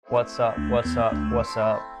What's up? What's up? What's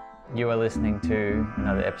up? You are listening to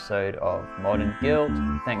another episode of Modern Guilt.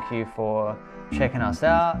 Thank you for checking us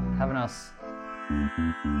out, having us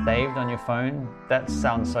saved on your phone. That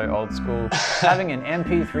sounds so old school. Having an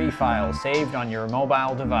MP3 file saved on your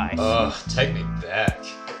mobile device. Ugh, take me back.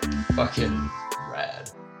 Fucking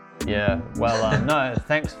rad. Yeah, well, no,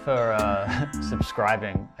 thanks for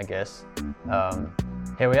subscribing, I guess.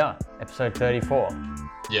 Here we are, episode 34.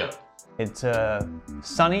 Yeah. It's a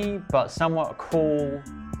sunny but somewhat cool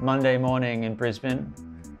Monday morning in Brisbane,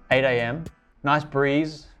 8 a.m. Nice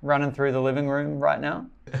breeze running through the living room right now.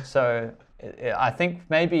 So I think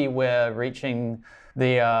maybe we're reaching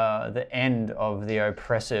the end of the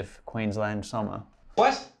oppressive Queensland summer.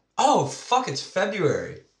 What? Oh, fuck, it's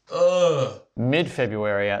February. Ugh.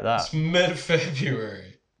 Mid-February at that. It's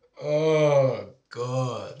mid-February. Oh,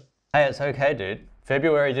 God. Hey, it's okay, dude.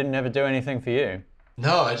 February didn't ever do anything for you.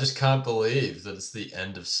 No, I just can't believe that it's the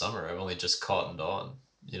end of summer. I've only just cottoned on,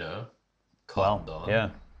 you know? Cottoned on. Yeah.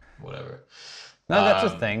 Whatever. No,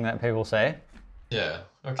 that's a thing that people say. Yeah,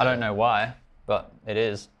 okay. I don't know why, but it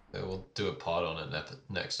is. Yeah, we'll do a pod on it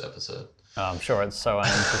next episode. Oh, I'm sure it's so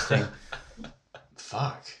uninteresting.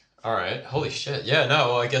 Fuck. All right. Holy shit. Yeah. No.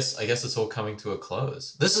 Well, I guess it's all coming to a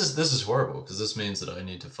close. This is horrible because this means that I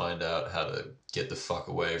need to find out how to get the fuck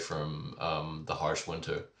away from the harsh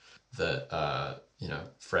winter that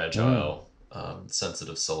fragile,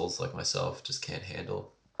 sensitive souls like myself just can't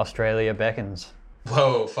handle. Australia beckons.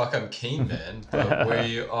 Whoa, fuck! I'm keen, man. But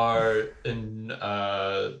we are in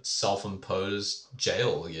self-imposed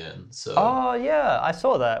jail again. So. Oh yeah, I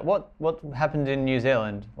saw that. What happened in New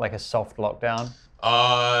Zealand? Like a soft lockdown?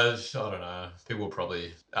 I don't know. People were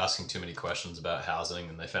probably asking too many questions about housing,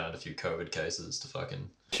 and they found a few COVID cases to fucking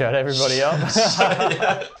shut everybody up.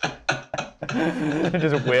 Yeah.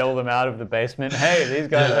 Just wheel them out of the basement. Hey, these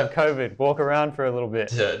guys have COVID. Walk around for a little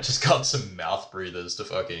bit. Yeah, just got some mouth breathers to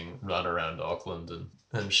fucking run around Auckland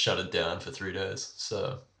and shut it down for 3 days.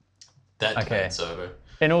 So that debate's over.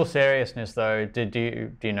 In all seriousness, though,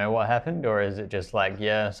 do you know what happened, or is it just like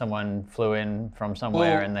someone flew in from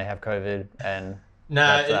somewhere and they have COVID and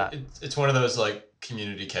nah, it's one of those like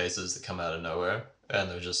community cases that come out of nowhere, and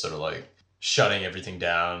they're just sort of like shutting everything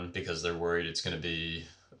down because they're worried it's going to be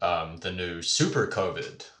the new super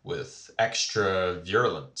COVID with extra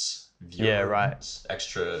virulence. Yeah, right.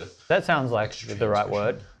 Extra. That sounds like the right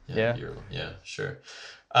word. Yeah. Yeah, sure.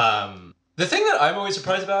 The thing that I'm always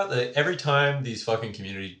surprised about, that every time these fucking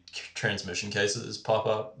community transmission cases pop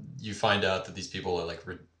up, you find out that these people are like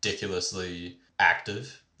ridiculously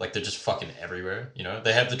active. Like they're just fucking everywhere, you know?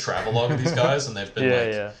 They have the travel log of these guys, and they've been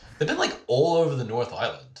they've been like all over the North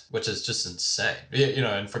Island, which is just insane. You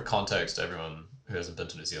know, and for context, everyone who hasn't been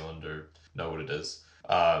to New Zealand or know what it is,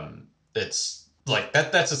 it's like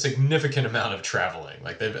that's a significant amount of traveling.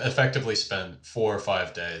 Like they've effectively spent 4 or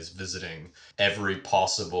 5 days visiting every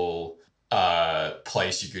possible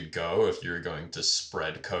place you could go if you're going to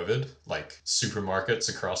spread COVID, like supermarkets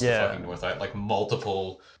across the fucking North Island, like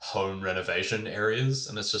multiple home renovation areas,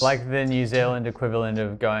 and it's just like the New Zealand equivalent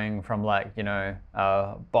of going from like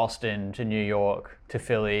Boston to New York to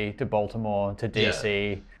Philly to Baltimore to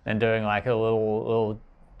DC and doing like a little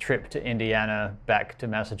trip to Indiana back to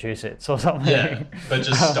Massachusetts or something. Yeah, but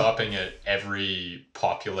just stopping at every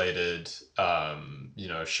populated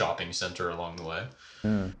shopping center along the way.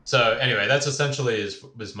 So anyway, that's essentially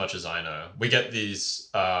as much as I know. We get these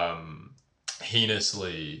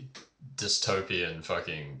heinously dystopian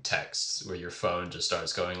fucking texts where your phone just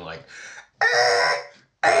starts going like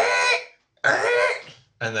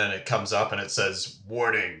and then it comes up and it says,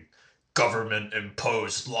 "Warning, government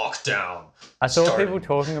imposed lockdown." I saw people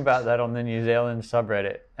talking about that on the New Zealand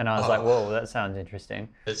subreddit, and I was like, whoa, that sounds interesting.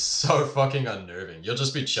 It's so fucking unnerving. You'll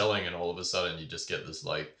just be chilling and all of a sudden you just get this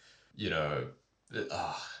like,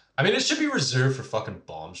 I mean, it should be reserved for fucking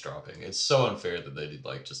bombs dropping. It's so unfair that they did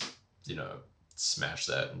like just, smash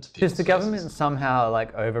that into people's Does the government somehow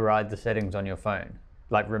like override the settings on your phone,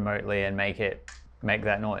 like remotely, and make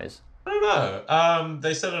that noise? I don't know.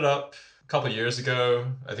 They set it up a couple of years ago.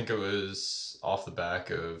 I think it was off the back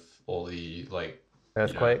of all the like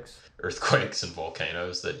earthquakes and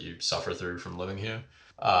volcanoes that you suffer through from living here.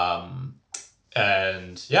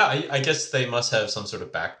 And yeah, I guess they must have some sort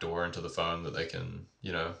of backdoor into the phone that they can,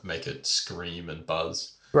 make it scream and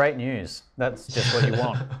buzz. Great news. That's just what you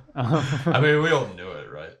want. I mean, we all knew it,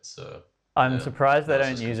 right? So I'm surprised they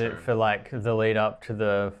don't use it for like the lead up to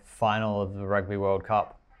the final of the Rugby World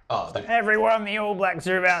Cup. Oh, everyone, the All Blacks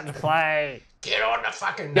are about to play. Get on the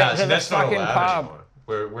fucking that's not allowed pub.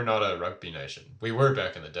 Anymore. We're not a rugby nation. We were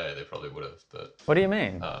back in the day. They probably would have, but what do you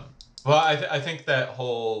mean? Well, I think that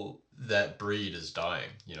whole that breed is dying.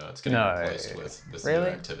 You know, it's getting No. replaced with Really? new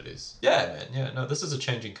activities. Yeah, man. Yeah, no, this is a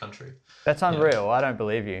changing country. That's unreal. I don't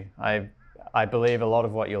believe you. I believe a lot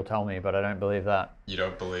of what you'll tell me, but I don't believe that. You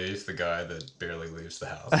don't believe the guy that barely leaves the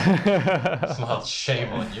house? Well,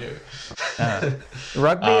 shame on you.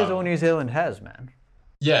 Rugby is all New Zealand has, man.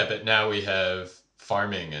 Yeah, but now we have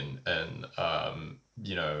farming and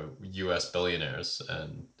you know, U.S. billionaires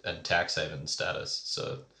and tax haven status.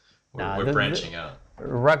 So we're branching out.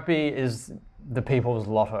 Rugby is the people's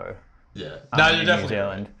lotto. Yeah. No, you're in definitely New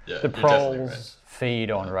Zealand. right. Yeah, The you're definitely right. proles feed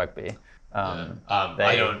on rugby.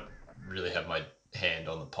 I don't really have my hand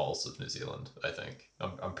on the pulse of New Zealand. I think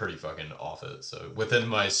I'm pretty fucking off it. So within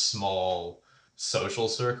my small social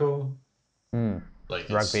circle, like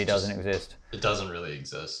Rugby doesn't exist. It doesn't really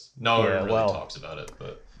exist. No one really talks about it,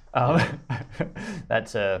 but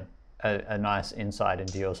that's a nice insight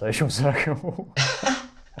into your social circle.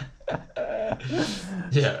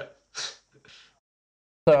 yeah.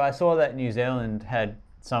 So I saw that New Zealand had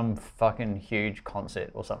some fucking huge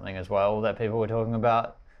concert or something as well that people were talking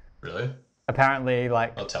about. Really? Apparently,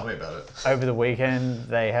 like, Oh, tell me about it. over the weekend,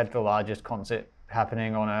 they had the largest concert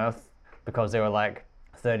happening on Earth because there were like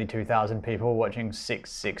 32,000 people watching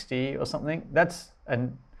 660 or something. That's a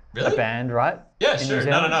band, right? Yeah, In New sure.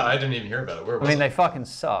 Zealand? No. I didn't even hear about it. Where was I mean, it? they fucking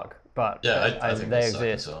suck, but Yeah, I think they suck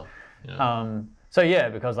exist. as well. Yeah. So yeah,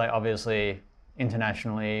 because like obviously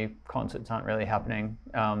internationally concerts aren't really happening.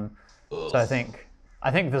 So I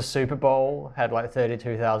think the Super Bowl had like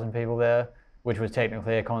 32,000 people there, which was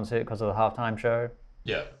technically a concert because of the halftime show.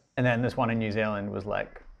 Yeah. And then this one in New Zealand was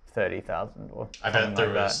like 30,000 or I something bet there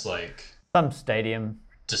like was that. like Some stadium.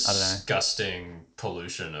 disgusting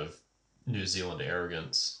pollution of New Zealand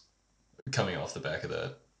arrogance coming off the back of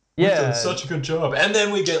that. Yeah. We've done such a good job. And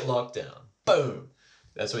then we get locked down. Boom.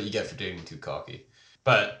 That's what you get for being too cocky.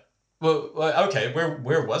 But well, okay,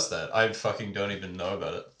 where was that? I fucking don't even know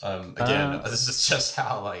about it. Again, this is just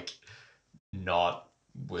how like not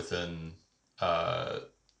within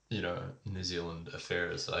you know, New Zealand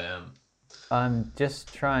affairs I am. I'm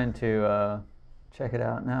just trying to check it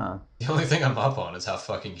out now. The only thing I'm up on is how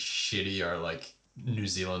fucking shitty our like New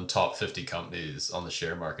Zealand top 50 companies on the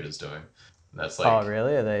share market is doing. And that's like, oh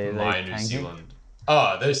really? Are they my New tanking? Zealand.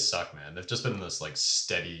 Oh, they suck, man. They've just been in this like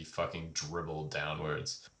steady fucking dribble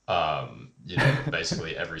downwards. You know,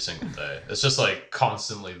 basically every single day. It's just like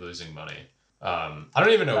constantly losing money. I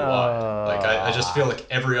don't even know why. Like I just feel like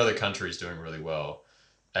every other country is doing really well.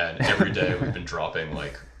 And every day we've been dropping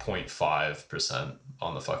like 0.5%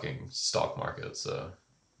 on the fucking stock market. So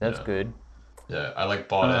That's good. Yeah, I like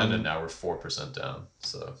bought in and now we're 4% down.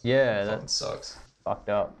 So Yeah, that that sucks. fucked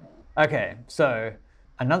up. Okay, so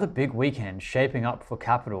another big weekend shaping up for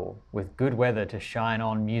Capital with good weather to shine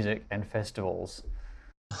on music and festivals.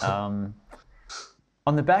 On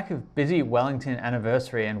the back of busy Wellington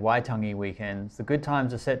anniversary and Waitangi weekends, the good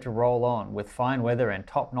times are set to roll on with fine weather and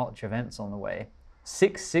top-notch events on the way.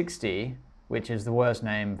 660, which is the worst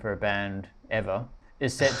name for a band ever,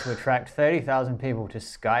 is set to attract 30,000 people to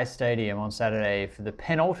Sky Stadium on Saturday for the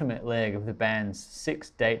penultimate leg of the band's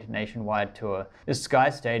 6-date nationwide tour. Is Sky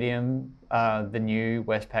Stadium the new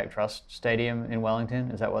Westpac Trust Stadium in Wellington?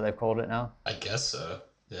 Is that what they've called it now? I guess so.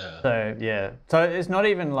 Yeah. So yeah, so it's not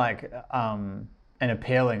even like an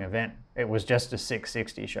appealing event. It was just a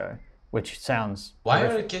 660 show, which sounds. Why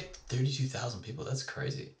horrific. did it get 32,000 people? That's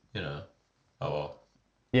crazy. You know. Oh well.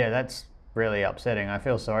 Yeah, that's really upsetting. I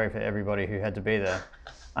feel sorry for everybody who had to be there.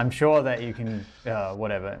 I'm sure that you can,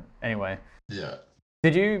 whatever. Anyway. Yeah.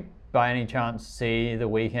 Did you, by any chance, see the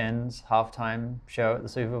Weeknd's halftime show at the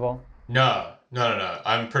Super Bowl? No.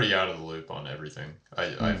 I'm pretty out of the loop on everything.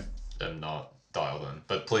 I am not dialed in.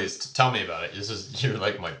 But please tell me about it. You're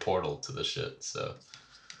like my portal to the shit. So.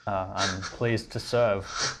 I'm pleased to serve.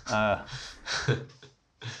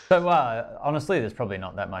 So, honestly, there's probably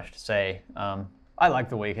not that much to say. I like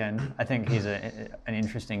The Weeknd. I think he's an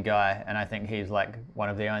interesting guy, and I think he's like one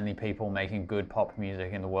of the only people making good pop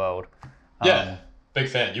music in the world. Yeah, big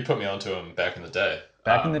fan. You put me onto him back in the day.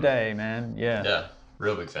 Back in the day, man. Yeah. Yeah,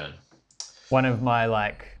 real big fan. One of my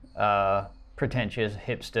like pretentious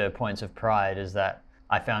hipster points of pride is that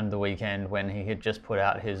I found The Weeknd when he had just put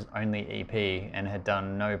out his only EP and had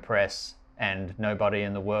done no press, and nobody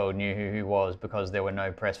in the world knew who he was because there were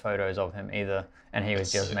no press photos of him either, and he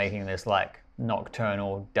was just making this like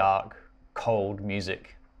nocturnal, dark, cold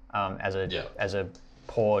music as a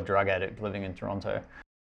poor drug addict living in Toronto.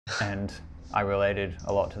 And I related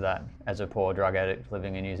a lot to that as a poor drug addict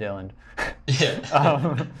living in New Zealand.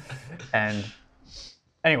 Yeah. And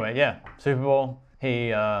anyway, yeah, Super Bowl, he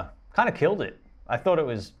kind of killed it. I thought it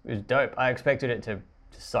was dope. I expected it to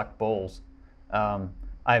suck balls.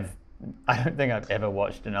 I've I don't think I've ever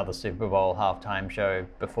watched another Super Bowl halftime show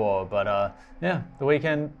before, but yeah, The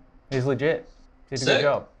Weeknd is legit. Did a good Sick.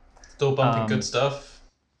 job. Still bumping good Um, stuff.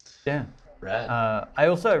 yeah. Rad. I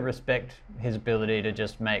also respect his ability to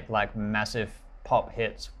just make like massive pop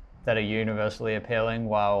hits that are universally appealing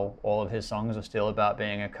while all of his songs are still about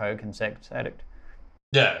being a coke and sex addict.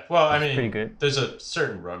 Yeah, well, I It's pretty mean, good. there's a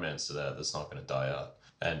certain romance to that that's not going to die out,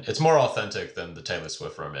 and it's more authentic than the Taylor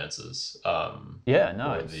Swift romances. Yeah,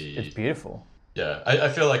 no, Or it's the beautiful. Yeah, I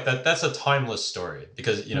feel like that's a timeless story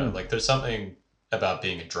because Mm, like there's something about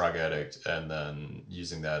being a drug addict and then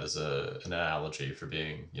using that as an analogy for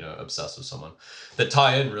being obsessed with someone that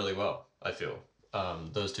tie in really well. I feel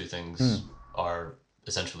those two things mm, are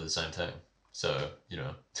essentially the same thing. So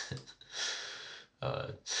uh,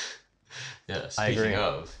 yeah. I Speaking agree.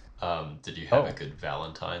 of, did you have a Oh, good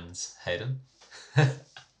Valentine's, Hayden?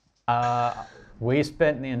 uh, we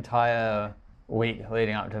spent the entire week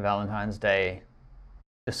leading up to Valentine's Day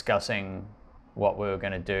discussing what we were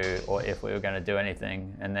going to do or if we were going to do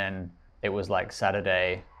anything. And then it was like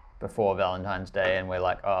Saturday before Valentine's Day, and we're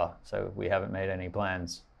like, oh, so we haven't made any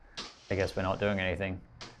plans. I guess we're not doing anything.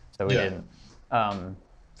 So we Yeah, didn't. Um,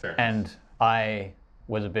 fair enough. and I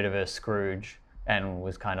was a bit of a Scrooge and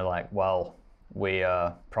was kind of like, well, we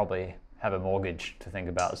probably have a mortgage to think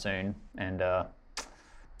about soon. And, could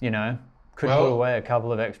put Well, away a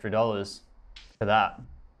couple of extra dollars for that.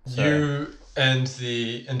 So you and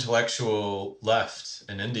the intellectual left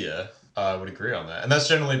in India would agree on that, and that's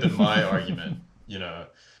generally been my argument.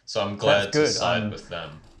 So I'm that's glad to good. side with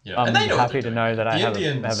them. And I'm they know what they're happy to doing, know man. that I The have a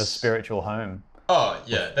Indians. spiritual home Oh with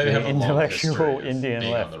yeah, they the have a long intellectual history of Indian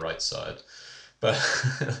being on the left. right side, but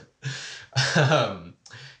um,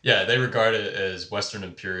 yeah, they regard it as Western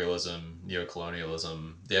imperialism,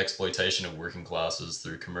 neocolonialism, the exploitation of working classes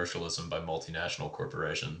through commercialism by multinational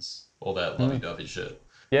corporations, all that Mm. lovey-dovey shit.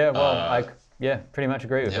 Yeah, well, Uh, yeah, pretty much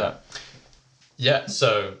agree with yeah. that. Yeah,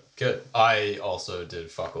 so good. I also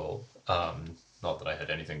did fuck all. Not that I had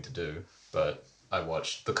anything to do, but I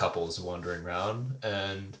watched the couples wandering around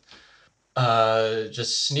and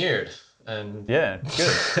just sneered and Yeah,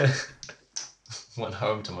 good. went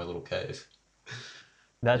home to my little cave.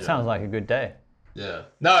 That You know? sounds like a good day. Yeah.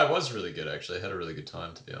 No, it was really good actually. I had a really good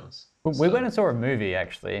time to be honest. We went So, and saw a movie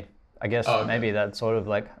actually. I guess oh, okay. maybe that's sort of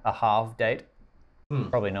like a half date. Hmm.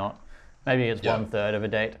 Probably not. Maybe it's Yeah. one third of a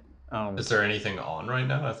date. Is there anything on right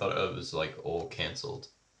now? I thought it was like all cancelled.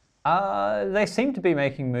 They seem to be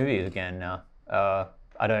making movies again now. Yeah.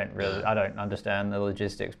 I don't understand the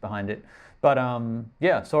logistics behind it, but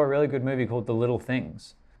yeah, saw a really good movie called The Little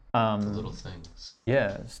Things. The little things.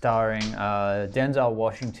 Yeah, starring Denzel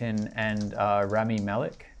Washington and Rami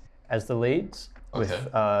Malek as the leads, with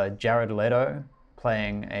Okay. Jared Leto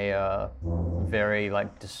playing a very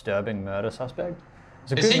like disturbing murder suspect.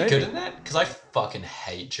 It's a Is good he movie. good in that? Because I fucking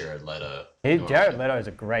hate Jared Leto. Jared Normally. Leto is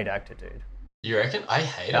a great actor, dude. You reckon? I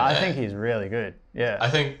hate him. Yeah, I Eh? think he's really good. Yeah. I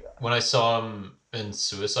think when I saw him in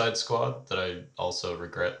Suicide Squad, that I also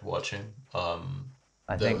regret watching. I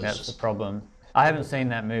That think was that's the just. problem. I haven't seen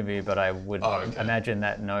that movie, but I would Oh, okay. imagine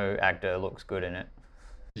that no actor looks good in it.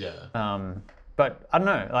 Yeah. But I don't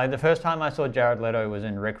know. Like the first time I saw Jared Leto was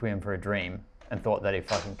in Requiem for a Dream, and thought that he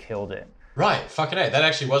fucking killed it. Right. Fucking A. That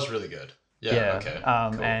actually was really good. Yeah. Yeah. Okay.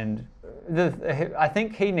 Cool. And I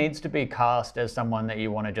think he needs to be cast as someone that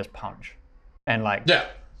you want to just punch, and like Yeah.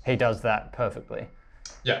 he does that perfectly.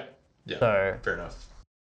 Yeah. Yeah. So Fair enough.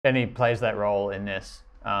 and he plays that role in this.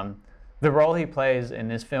 The role he plays in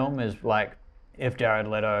this film is like if Jared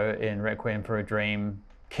Leto in Requiem for a Dream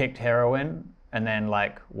kicked heroin and then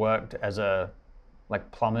like worked as a like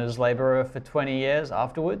plumber's laborer for 20 years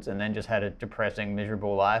afterwards, and then just had a depressing,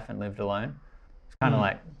 miserable life and lived alone. It's kind of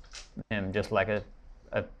like him, just like a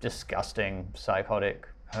disgusting, psychotic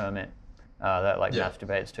hermit that like Yeah.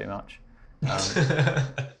 masturbates too much.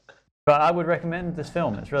 But I would recommend this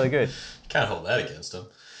film. It's really good. Can't hold that against him.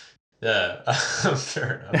 Yeah.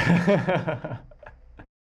 Fair enough.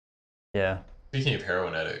 Yeah. Speaking of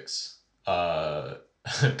heroin addicts,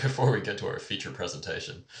 before we get to our feature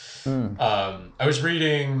presentation, I was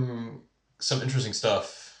reading some interesting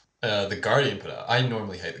stuff. The Guardian put out. I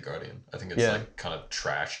normally hate the Guardian. I think it's Yeah. like kind of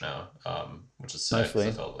trash now, which is sad because I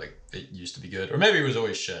Mostly. felt like it used to be good, or maybe it was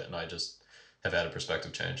always shit, and I just have had a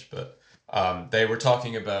perspective change. But they were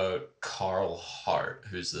talking about Carl Hart,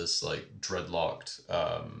 who's this like dreadlocked.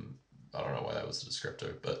 I don't know why that was a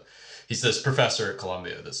descriptor, but he's this professor at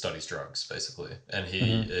Columbia that studies drugs, basically, and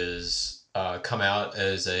he is come out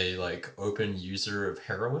as a like open user of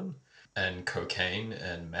heroin and cocaine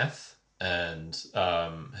and meth, and I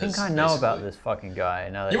think I know about this fucking guy.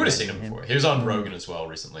 Now that you would have seen him mention before. He was on Rogan as well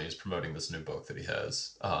recently. He's promoting this new book that he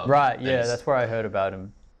has. Right, And yeah, that's where I heard about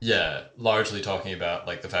him. yeah, largely talking about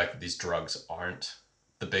like the fact that these drugs aren't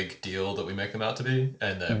the big deal that we make them out to be,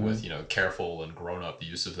 and that with careful and grown up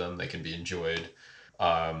use of them, they can be enjoyed,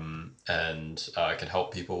 and can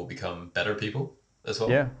help people become better people as well.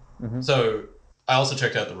 Yeah. So I also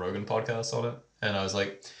checked out the Rogan podcast on it, and I was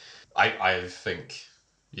like, I think,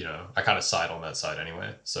 I kind of side on that side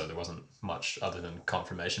anyway, so there wasn't much other than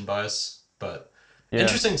confirmation bias. But Yeah.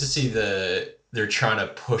 interesting to see they're trying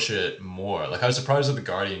to push it more. Like I was surprised that the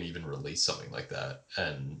Guardian even released something like that,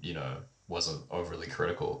 and wasn't overly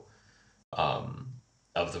critical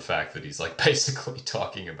of the fact that he's like basically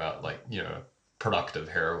talking about like productive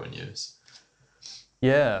heroin use.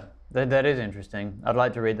 Yeah, that is interesting. I'd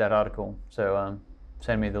like to read that article. So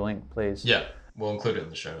send me the link, please. Yeah, we'll include it in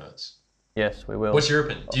the show notes. Yes, we will. What's your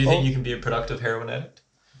opinion? Do you think you can be a productive heroin addict?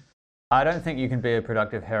 I don't think you can be a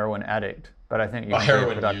productive heroin addict, but I think you can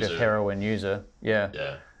be a productive heroin user. Yeah.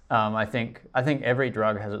 Yeah. I think every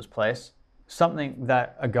drug has its place. Something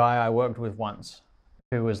that a guy I worked with once,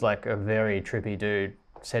 who was like a very trippy dude,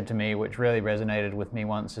 said to me, which really resonated with me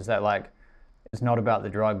once, is that like it's not about the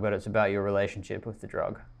drug, but it's about your relationship with the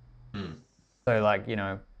drug. So like,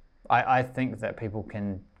 I think that people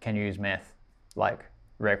can use meth like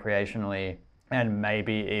recreationally and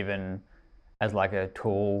maybe even as like a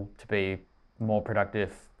tool to be more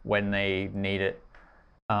productive when they need it.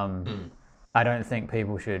 I don't think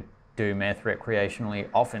people should do meth recreationally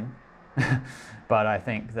often, but I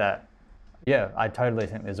think that, I totally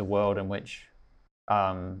think there's a world in which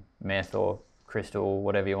meth or crystal,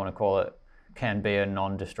 whatever you want to call it, can be a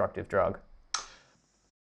non-destructive drug.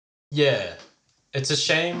 Yeah, it's a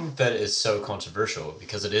shame that it's so controversial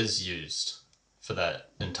because it is used for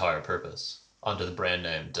that entire purpose under the brand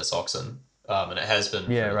name Desoxyn, and it has been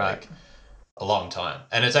for like a long time.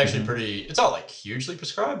 And it's actually it's not like hugely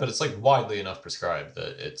prescribed, but it's like widely enough prescribed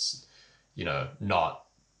that it's, not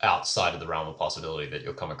outside of the realm of possibility that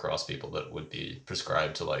you'll come across people that would be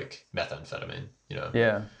prescribed to like methamphetamine,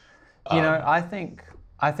 Yeah.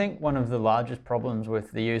 I think one of the largest problems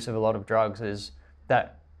with the use of a lot of drugs is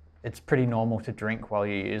that it's pretty normal to drink while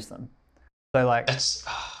you use them. So like,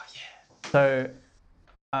 So,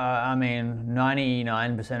 I mean,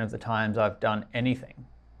 99% of the times I've done anything,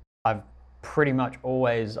 I've pretty much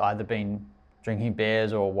always either been drinking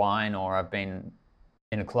beers or wine, or I've been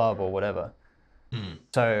in a club or whatever.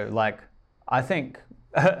 So like, I think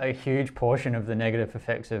a huge portion of the negative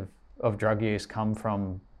effects of drug use come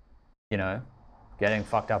from, getting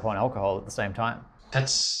fucked up on alcohol at the same time.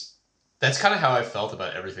 That's kind of how I felt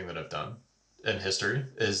about everything that I've done in history,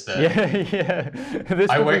 is that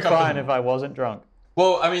this would be fine if I wasn't drunk.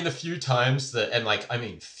 Well, I mean, the few times that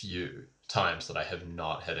I have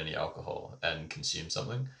not had any alcohol and consumed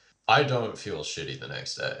something, I don't feel shitty the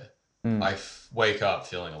next day. I wake up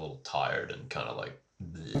feeling a little tired and kind of like,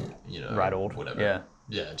 rattled, whatever.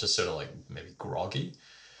 Yeah, just sort of like maybe groggy.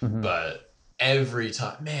 But every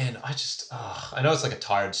time, man, I know it's like a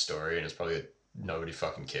tired story and it's probably nobody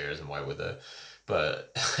fucking cares and why would they?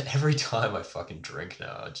 But every time I fucking drink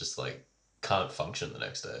now, I just like can't function the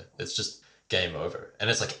next day. It's just game over. And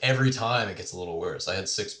it's like every time it gets a little worse. I had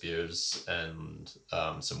 6 beers and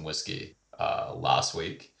some whiskey last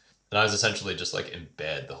week. And I was essentially just like in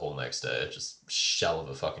bed the whole next day, just shell of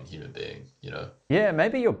a fucking human being, Yeah,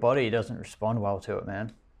 maybe your body doesn't respond well to it,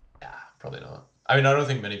 man. Yeah, probably not. I mean, I don't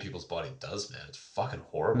think many people's body does, man. It's fucking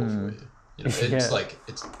horrible for you. It's like,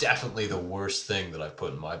 it's definitely the worst thing that I've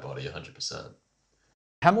put in my body, 100%.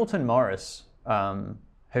 Hamilton Morris,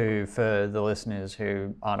 who, for the listeners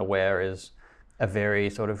who aren't aware, is a very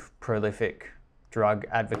sort of prolific drug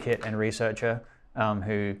advocate and researcher,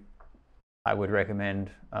 who I would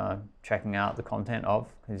recommend checking out the content of.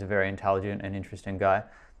 He's a very intelligent and interesting guy.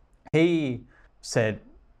 He said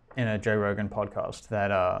in a Joe Rogan podcast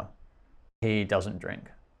that he doesn't drink.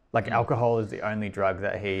 Like alcohol is the only drug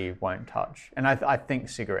that he won't touch. And I think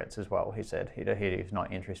cigarettes as well, he said. He's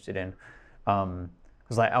not interested in.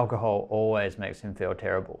 Because like alcohol always makes him feel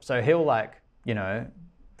terrible. So he'll like,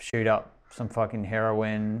 shoot up some fucking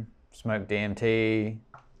heroin, smoke DMT,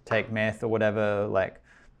 take meth or whatever, like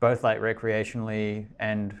both like recreationally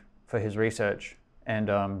and for his research. And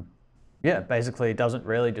basically doesn't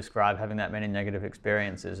really describe having that many negative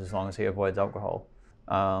experiences as long as he avoids alcohol,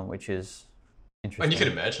 which is interesting. And you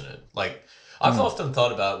can imagine it. Like, I've often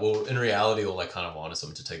thought about, well, in reality, all I kind of want is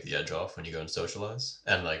something to take the edge off when you go and socialize.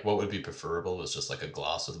 And like, what would be preferable is just like a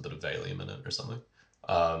glass with a bit of Valium in it or something.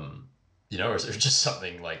 Or is there just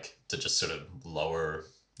something like to just sort of lower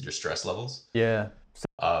your stress levels? Yeah.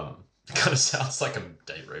 kind of sounds like I'm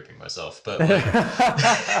date raping myself, but like,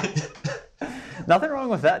 Nothing wrong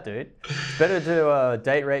with that, dude. It's better to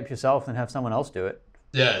date rape yourself than have someone else do it.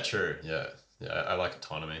 yeah, true. Yeah. Yeah. I like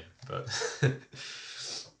autonomy, but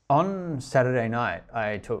On Saturday night,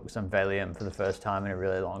 I took some Valium for the first time in a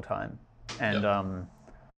really long time, and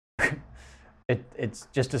it's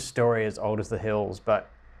just a story as old as the hills. But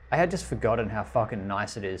I had just forgotten how fucking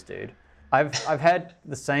nice it is, dude. I've had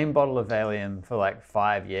the same bottle of Valium for like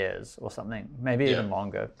 5 years or something, maybe even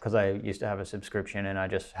longer, because I used to have a subscription and I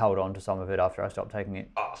just held on to some of it after I stopped taking it.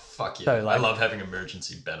 oh fuck yeah. So, like- I love having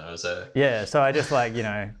emergency Benos. Yeah, so I just like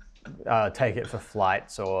take it for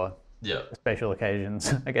flights or Yeah. special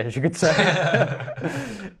occasions, I guess you could say.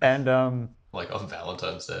 And Like on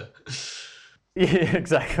Valentine's Day. yeah,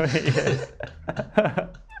 exactly.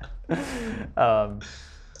 Yeah.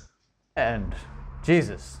 And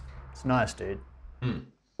Jesus, it's nice, dude.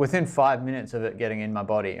 Within 5 minutes of it getting in my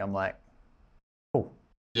body, I'm like, cool.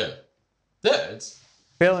 Yeah. Yeah, it's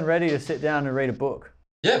Feeling ready to sit down and read a book.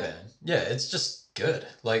 yeah, man. Yeah, it's just good.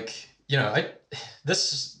 Like,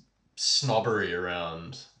 this snobbery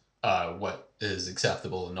around what is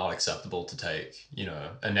acceptable and not acceptable to take,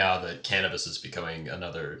 and now that cannabis is becoming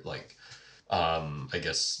another like I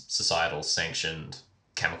guess societal sanctioned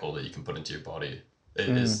chemical that you can put into your body. It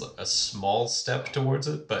is a small step towards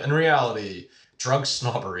it, but in reality, drug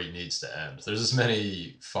snobbery needs to end. There's as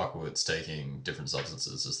many fuckwits taking different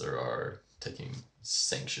substances as there are taking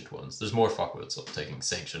sanctioned ones. There's more fuckwits taking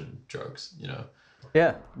sanctioned drugs,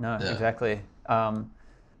 Yeah, no, exactly.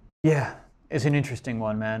 Yeah, it's an interesting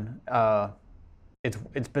one, man.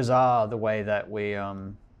 It's bizarre the way that we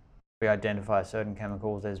identify certain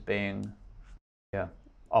chemicals as being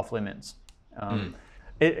off limits.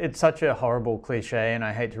 It's such a horrible cliche, and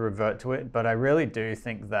I hate to revert to it, but I really do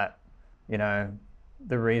think that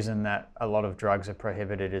the reason that a lot of drugs are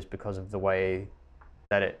prohibited is because of the way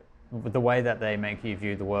that they make you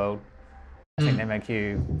view the world. I think they make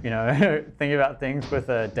you think about things with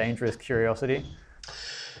a dangerous curiosity,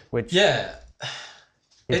 which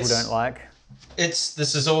people don't like. This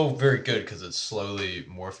is all very good because it's slowly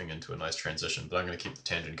morphing into a nice transition, but I'm going to keep the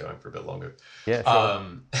tangent going for a bit longer. Yeah,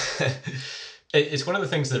 sure. It's one of the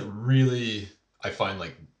things that really I find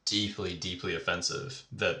like deeply, deeply offensive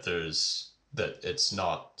that it's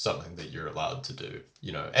not something that you're allowed to do,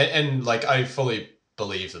 and like I fully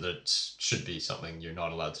believe that it should be something you're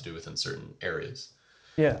not allowed to do within certain areas.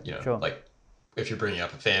 Yeah, sure. Like if you're bringing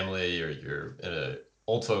up a family or you're in a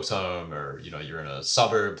old folks home or you're in a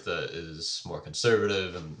suburb that is more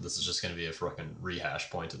conservative, and this is just going to be a fucking rehash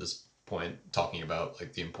point at this point talking about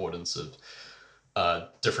like the importance of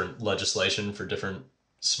different legislation for different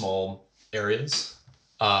small areas,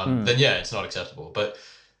 then yeah, it's not acceptable. But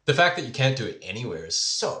the fact that you can't do it anywhere is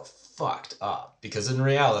so fucked up, because in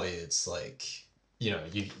reality it's like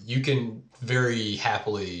you can very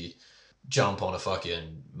happily jump on a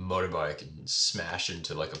fucking motorbike and smash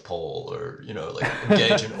into like a pole, or like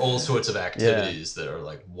engage in all sorts of activities that are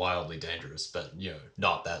like wildly dangerous, but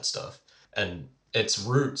not that stuff. And its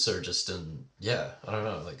roots are just in I don't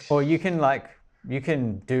know, like, or you can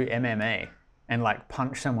do MMA and like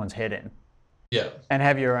punch someone's head in, and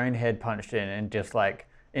have your own head punched in and just like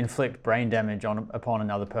inflict brain damage upon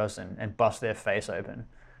another person and bust their face open,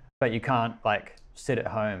 but you can't like sit at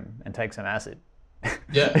home and take some acid.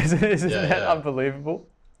 Isn't that unbelievable?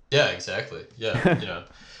 Yeah, exactly. Yeah,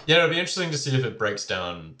 it'll be interesting to see if it breaks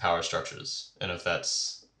down power structures and if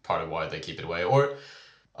that's part of why they keep it away. Or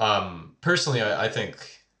personally, I think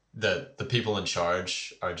that the people in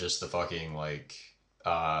charge are just the fucking like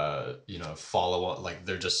follow on, like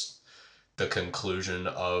they're just the conclusion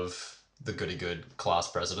of the goody good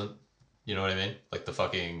class president. You know what I mean? Like the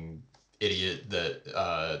fucking idiot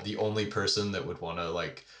that the only person that would want to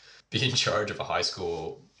like be in charge of a high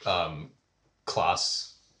school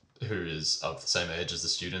class who is of the same age as the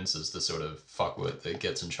students is the sort of fuckwit that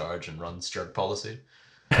gets in charge and runs drug policy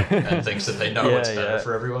and thinks that they know what's better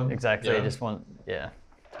for everyone. Exactly. I just want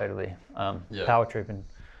totally power tripping.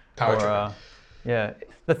 Yeah,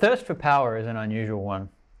 the thirst for power is an unusual one.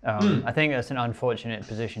 I think it's an unfortunate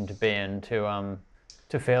position to be in, to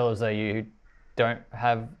feel as though you don't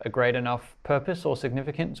have a great enough purpose or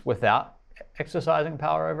significance without exercising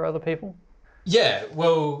power over other people. Yeah,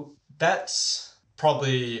 well, that's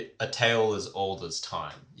probably a tale as old as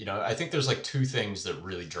time. I think there's like two things that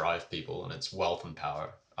really drive people, and it's wealth and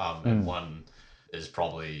power. And one is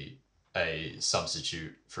probably a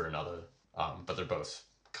substitute for another, but they're both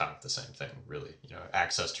kind of the same thing, really.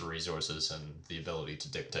 Access to resources and the ability to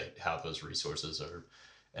dictate how those resources are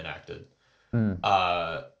enacted.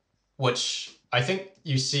 Which I think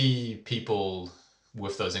you see people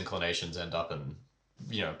with those inclinations end up in,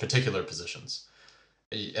 particular positions.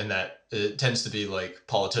 And that it tends to be like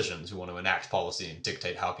politicians who want to enact policy and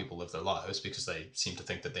dictate how people live their lives because they seem to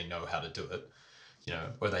think that they know how to do it,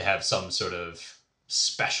 or they have some sort of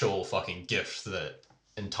special fucking gift that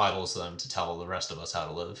entitles them to tell the rest of us how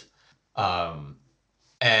to live.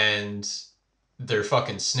 And they're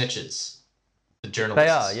fucking snitches. The journalists. They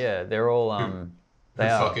are, yeah. They're all they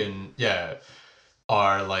are fucking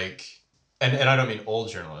are like, and I don't mean all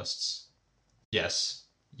journalists. Yes,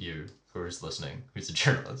 you who is listening, who's a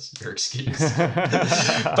journalist, you're excused.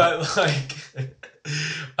 But like,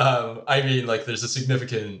 I mean, like, there's a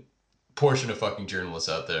significant portion of fucking journalists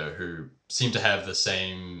out there who seem to have the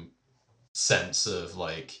same sense of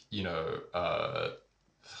like,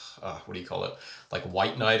 what do you call it? Like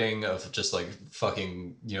white knighting of just like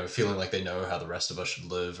fucking, feeling like they know how the rest of us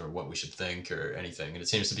should live or what we should think or anything. And it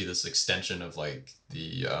seems to be this extension of like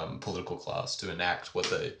the political class to enact what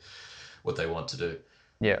they want to do.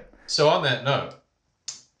 Yeah. So on that note,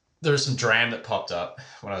 there was some Dram that popped up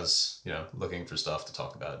when I was, looking for stuff to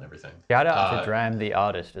talk about and everything. Shout out to Dram, the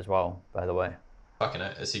artist, as well, by the way. Fucking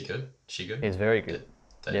it. Is he good? She good? He's very good.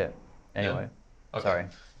 Yeah. Anyway. Yeah. Okay. Sorry.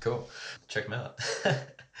 Cool. Check him out.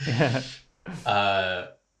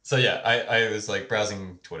 So yeah, I was like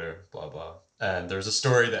browsing Twitter, blah blah, and there's a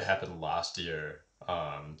story that happened last year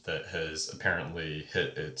that has apparently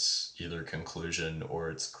hit its either conclusion or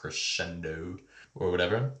its crescendo or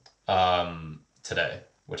whatever today,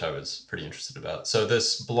 which I was pretty interested about. So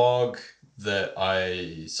this blog that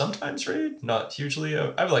I sometimes read, not hugely,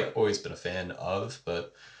 I've like always been a fan of,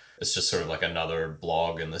 but it's just sort of like another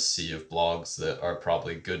blog in the sea of blogs that are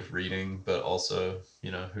probably good reading, but also,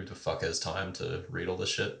 who the fuck has time to read all this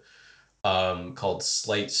shit? Called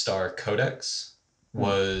Slate Star Codex,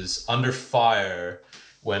 was under fire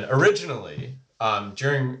when originally,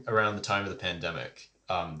 during around the time of the pandemic,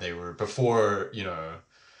 they were before,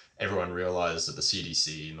 everyone realized that the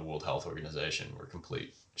CDC and the World Health Organization were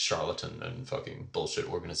complete charlatan and fucking bullshit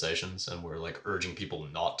organizations and were like urging people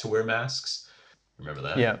not to wear masks. Remember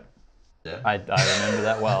that? Yeah. I remember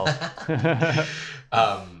that well.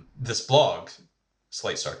 This blog,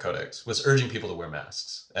 Slate Star Codex, was urging people to wear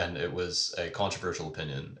masks, and it was a controversial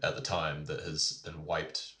opinion at the time that has been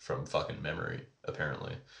wiped from fucking memory,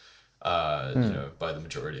 apparently, by the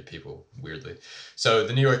majority of people, weirdly. So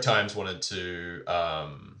the New York Times wanted to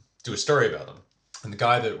do a story about them, and the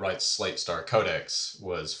guy that writes Slate Star Codex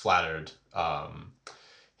was flattered.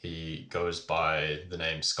 He goes by the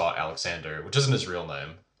name Scott Alexander, which isn't his real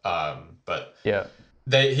name. But yeah,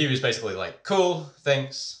 he was basically like, cool,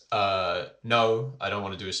 thanks. No, I don't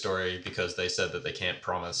want to do a story because they said that they can't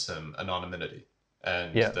promise him anonymity.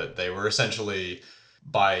 And that they were essentially,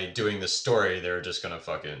 by doing this story, they were just going to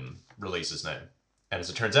fucking release his name. And as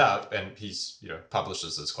it turns out, and he's,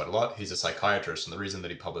 publishes this quite a lot, he's a psychiatrist. And the reason that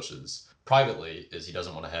he publishes privately is he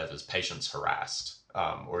doesn't want to have his patients harassed.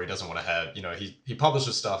 Or he doesn't want to have, he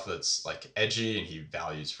publishes stuff that's like edgy and he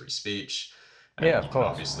values free speech. And yeah, of course. You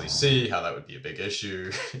can obviously see how that would be a big issue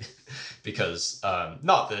because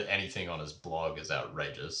not that anything on his blog is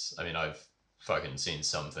outrageous. I mean, I've fucking seen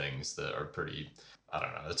some things that are pretty, I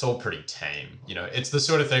don't know, it's all pretty tame. It's the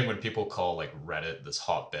sort of thing when people call like Reddit this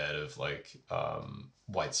hotbed of like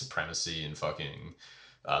white supremacy and fucking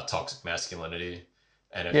toxic masculinity.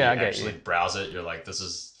 And if you actually browse it, you're like, this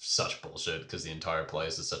is such bullshit because the entire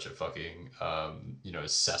place is such a fucking,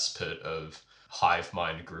 cesspit of hive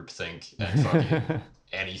mind groupthink and fucking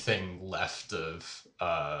anything left of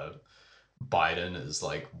Biden is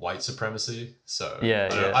like white supremacy. So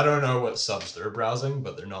I don't know what subs they're browsing,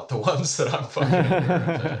 but they're not the ones that I'm fucking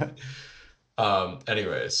aware of.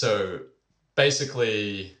 Anyway, so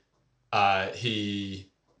basically he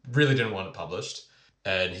really didn't want it published,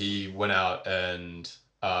 and he went out and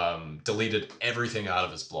deleted everything out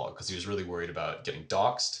of his blog because he was really worried about getting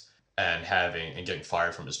doxxed and getting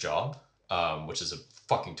fired from his job. Which is a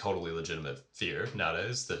fucking totally legitimate fear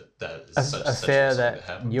nowadays. That is such a fear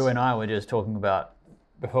that you and I were just talking about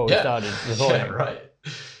before we started recording. Yeah, right.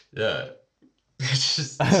 Yeah, it's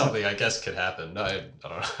just something I guess could happen. I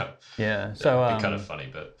don't know. Yeah, so it'd be kind of funny,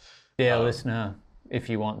 but listener, if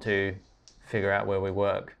you want to figure out where we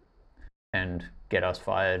work and get us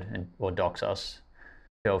fired or dox us,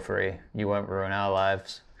 feel free. You won't ruin our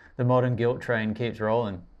lives. The modern guilt train keeps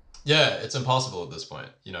rolling. Yeah, it's impossible at this point,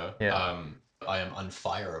 Yeah. I am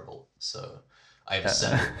unfireable, so I have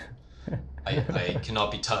settled. I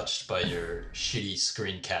cannot be touched by your shitty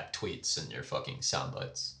screen cap tweets and your fucking sound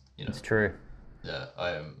bites. It's true. Yeah,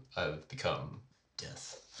 I've become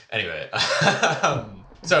death. Anyway,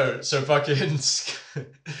 so fucking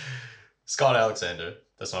Scott Alexander,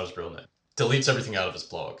 that's not his real name. deletes everything out of his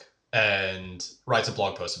blog and writes a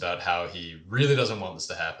blog post about how he really doesn't want this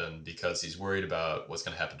to happen because he's worried about what's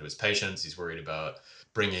going to happen to his patients. He's worried about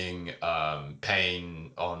bringing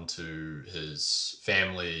pain onto his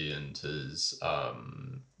family and his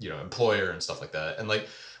employer and stuff like that. And like,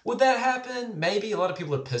 would that happen? Maybe. A lot of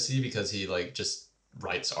people are pissy because he like just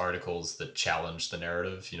writes articles that challenge the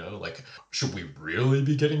narrative, like, should we really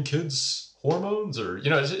be getting kids hormones, or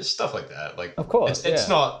stuff like that. Like, Of course, it's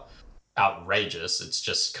yeah. not outrageous, it's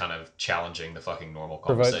just kind of challenging the fucking normal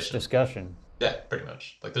Provokes conversation. discussion. Yeah, pretty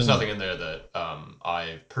much. Like, there's nothing in there that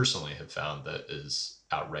I personally have found that is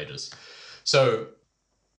outrageous. So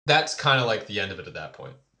that's kind of like the end of it at that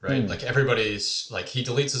point, right? Like, everybody's like, he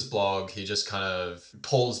deletes his blog, he just kind of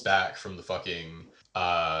pulls back from the fucking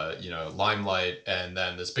limelight, and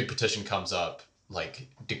then this big petition comes up, like,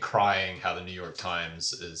 decrying how the New York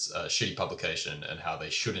Times is a shitty publication and how they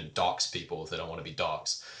shouldn't dox people if they don't want to be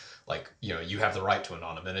doxxed. Like, you have the right to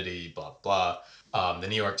anonymity, blah blah. The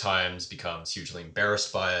New York Times becomes hugely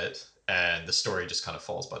embarrassed by it, and the story just kind of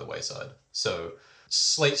falls by the wayside. So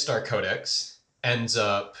Slate Star Codex ends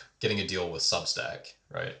up getting a deal with Substack,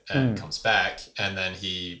 right? And comes back, and then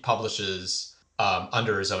he publishes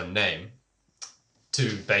under his own name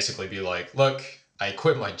to basically be like, look, I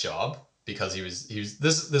quit my job because he was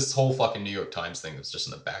this whole fucking New York Times thing was just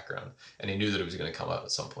in the background, and he knew that it was going to come out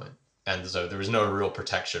at some point. And so there was no real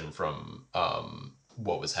protection from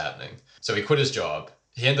what was happening. So he quit his job.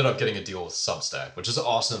 He ended up getting a deal with Substack, which is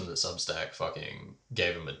awesome that Substack fucking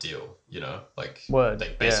gave him a deal, like, Word, they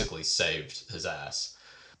yeah. basically saved his ass.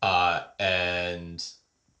 And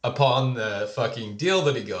upon the fucking deal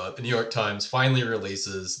that he got, the New York Times finally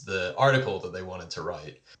releases the article that they wanted to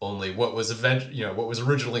write. Only what was what was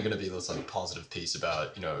originally going to be this like positive piece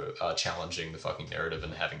about challenging the fucking narrative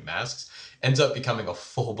and having masks ends up becoming a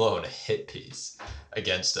full-blown hit piece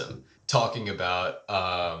against him, talking about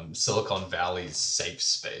Silicon Valley's safe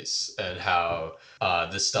space and how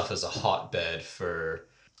this stuff is a hotbed for,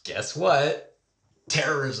 guess what?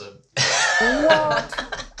 Terrorism.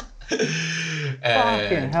 What?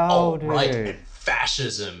 And hell, alt-right dude. and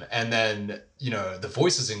fascism. And then, the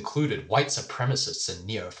voices included white supremacists and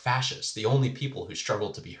neo-fascists. The only people who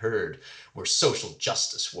struggled to be heard were social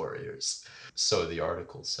justice warriors. So the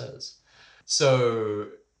article says. So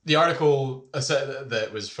the article that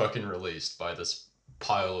was fucking released by this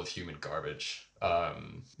pile of human garbage,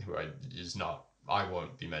 who I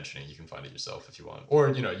won't be mentioning. You can find it yourself if you want. Or,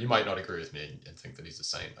 you might not agree with me and think that he's a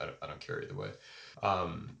saint. I don't care either way.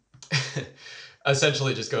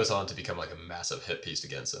 Essentially just goes on to become like a massive hit piece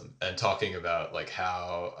against him, and talking about like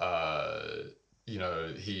how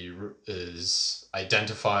he is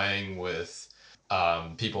identifying with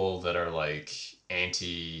people that are like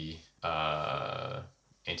anti-black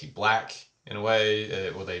in a way,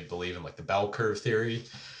 where they believe in like the bell curve theory,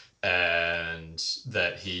 and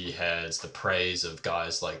that he has the praise of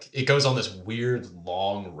guys like, it goes on this weird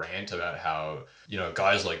long rant about how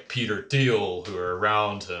guys like Peter Thiel who are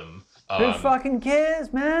around him, Who fucking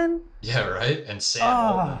cares, man? yeah, right, and Sam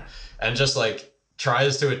Altman, and just like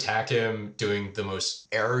tries to attack him doing the most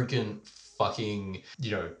arrogant fucking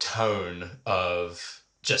tone of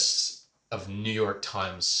New York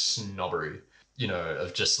Times snobbery,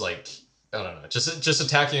 of just like, I don't know, just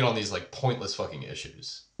attacking it on these like pointless fucking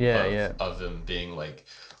issues. Of him being like,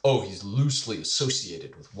 oh, he's loosely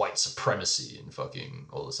associated with white supremacy and fucking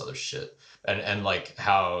all this other shit. And like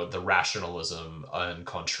how the rationalism and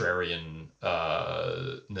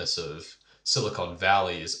contrarian-ness of Silicon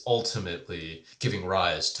Valley is ultimately giving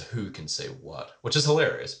rise to who can say what, which is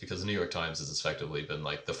hilarious because the New York Times has effectively been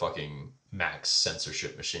like the fucking max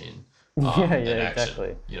censorship machine. In action,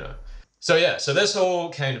 exactly. So yeah, so this all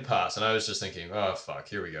came to pass, and I was just thinking, oh fuck,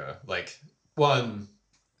 here we go. Like, one,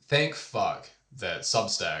 thank fuck that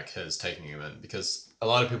Substack has taken him in, because a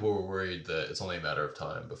lot of people were worried that it's only a matter of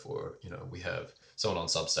time before, we have someone on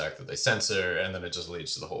Substack that they censor, and then it just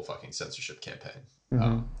leads to the whole fucking censorship campaign.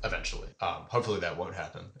 Eventually. Hopefully that won't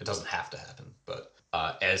happen. It doesn't have to happen, but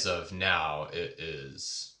as of now, it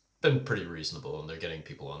is been pretty reasonable, and they're getting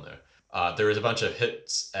people on there. There was a bunch of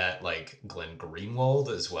hits at like Glenn Greenwald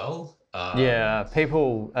as well.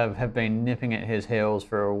 People have been nipping at his heels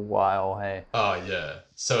for a while, hey. Oh, yeah.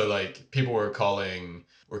 So like people were comparing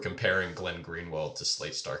Glenn Greenwald to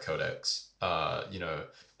Slate Star Codex,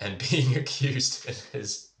 and being accused, in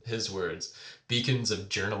his words, beacons of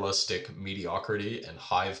journalistic mediocrity and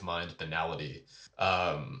hive mind banality.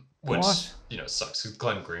 Which What? Sucks.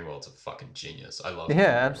 Glenn Greenwald's a fucking genius. I love him.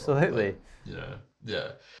 Yeah, absolutely. But,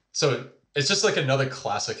 yeah. So it's just like another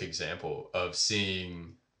classic example of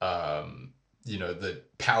seeing the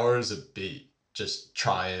powers that be just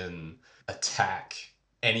try and attack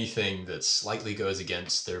anything that slightly goes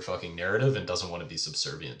against their fucking narrative and doesn't want to be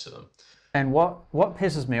subservient to them. And what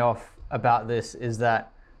pisses me off about this is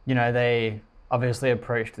that, they obviously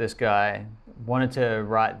approached this guy, wanted to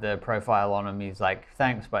write the profile on him. He's like,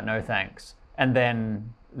 thanks, but no thanks. And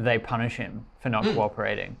then they punish him for not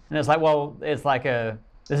cooperating. And it's like, well, it's like this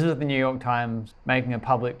is the New York Times making a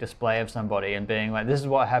public display of somebody and being like, this is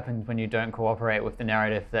what happens when you don't cooperate with the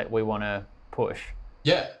narrative that we want to push.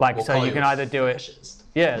 Yeah. Like, we'll so you can either do it. fascist.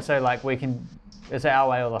 Yeah, so like it's our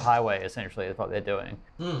way or the highway, essentially, is what they're doing,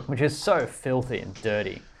 which is so filthy and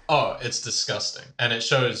dirty. Oh, it's disgusting. And it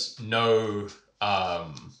shows no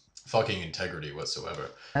fucking integrity whatsoever.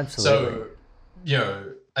 Absolutely. So,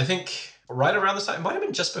 I think right around this time, it might have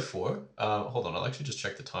been just before. Hold on, I'll actually just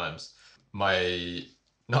check the times.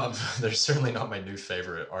 They're certainly not my new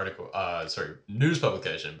favorite news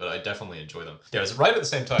publication, but I definitely enjoy them. Yeah, it was right at the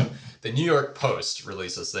same time. The New York Post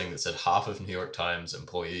released this thing that said half of New York Times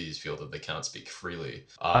employees feel that they can't speak freely.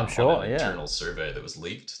 I'm sure, on an internal survey that was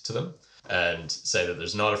leaked to them, and say that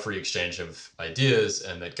there's not a free exchange of ideas,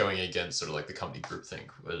 and that going against sort of like the company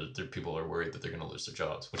groupthink, where people are worried that they're going to lose their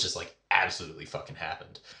jobs, which is like absolutely fucking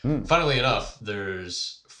happened. Funnily enough,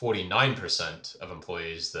 there's 49% of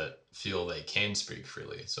employees that feel they can speak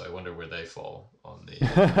freely. So I wonder where they fall on the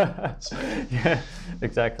spectrum. Yeah,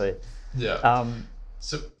 exactly. Yeah.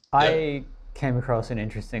 I came across an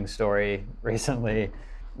interesting story recently,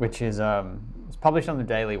 which is it's published on the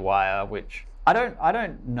Daily Wire, which I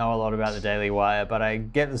don't know a lot about the Daily Wire, but I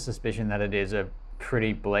get the suspicion that it is a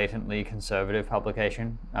pretty blatantly conservative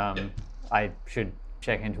publication. I should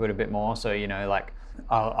check into it a bit more. So,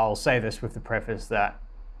 I'll say this with the preface that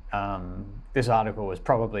this article was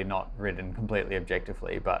probably not written completely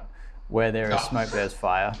objectively, but where there is smoke, there's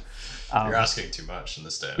fire. You're asking too much in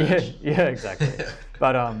this day and age. Yeah, exactly.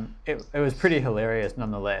 But it was pretty hilarious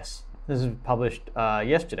nonetheless. This was published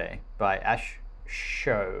yesterday by Ash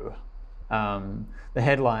Show. The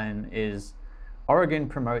headline is, Oregon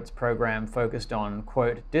promotes program focused on,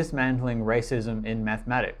 quote, dismantling racism in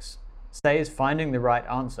mathematics. Says finding the right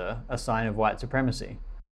answer a sign of white supremacy.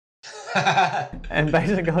 And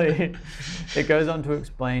basically, it goes on to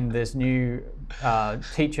explain this new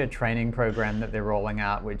teacher training program that they're rolling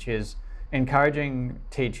out, which is encouraging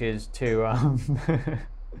teachers to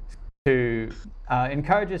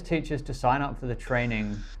encourages teachers to sign up for the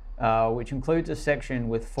training, which includes a section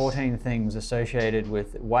with 14 things associated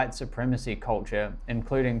with white supremacy culture,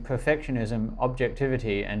 including perfectionism,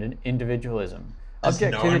 objectivity, and individualism.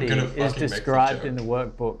 Objectivity is described in the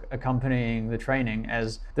workbook accompanying the training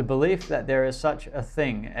as the belief that there is such a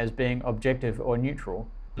thing as being objective or neutral.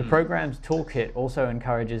 The program's toolkit also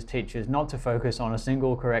encourages teachers not to focus on a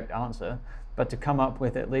single correct answer, but to come up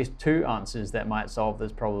with at least 2 answers that might solve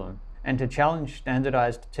this problem, and to challenge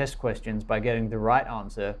standardized test questions by getting the right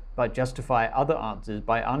answer, but justify other answers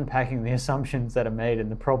by unpacking the assumptions that are made in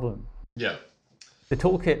the problem. Yeah. The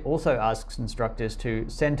toolkit also asks instructors to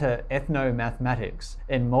center ethno-mathematics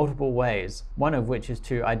in multiple ways, one of which is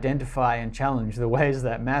to identify and challenge the ways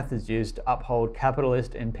that math is used to uphold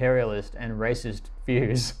capitalist, imperialist, and racist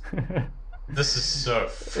views. This is so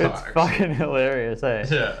fucked. It's fucking hilarious, eh?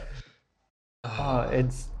 Yeah.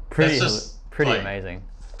 It's pretty amazing.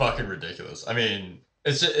 Fucking ridiculous. I mean,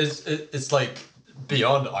 it's like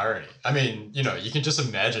beyond irony. I mean, you can just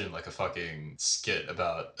imagine like a fucking skit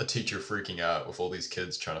about a teacher freaking out with all these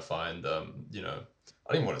kids trying to find I don't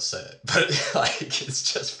even want to say it, but like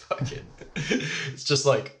it's just fucking it's just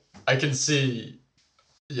like I can see.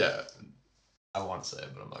 Yeah, I want to say it,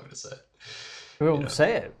 but I'm not going to say it. Well,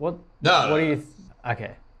 say it. What No. do you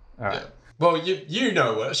okay. All right. Yeah. Well, you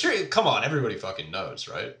know what? Sure, come on, everybody fucking knows,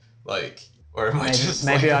 right? Like, or am I just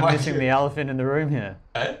maybe I'm missing the elephant in the room here.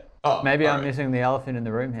 Eh? Oh, maybe I'm missing the elephant in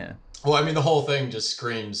the room here. Well, I mean, the whole thing just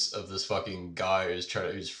screams of this fucking guy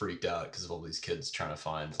who's freaked out because of all these kids trying to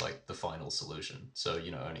find like the final solution. So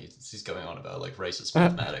and he's going on about like racist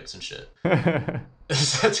mathematics and shit.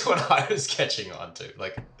 That's what I was catching on to,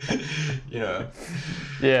 like,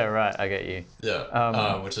 Yeah, right. I get you.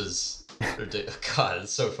 Yeah, which is. God,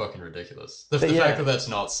 it's so fucking ridiculous. The fact that that's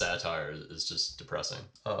not satire is just depressing.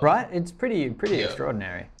 Right? It's pretty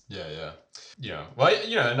extraordinary. Yeah. Well,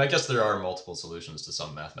 and I guess there are multiple solutions to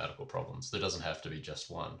some mathematical problems. There doesn't have to be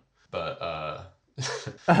just one. But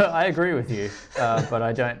I agree with you, but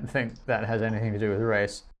I don't think that has anything to do with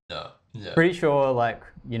race. No. Yeah. Pretty sure, like,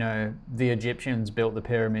 the Egyptians built the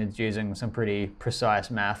pyramids using some pretty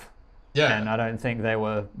precise math. Yeah. And I don't think they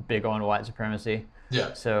were big on white supremacy.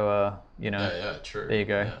 Yeah. So, Yeah, true. There you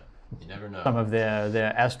go. Yeah. You never know. Some of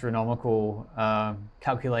their astronomical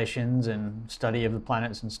calculations and study of the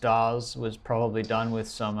planets and stars was probably done with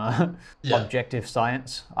some objective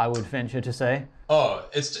science, I would venture to say. Oh,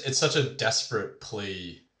 it's such a desperate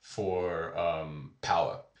plea for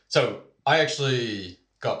power. So I actually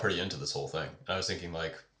got pretty into this whole thing. I was thinking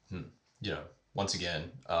like, you know, once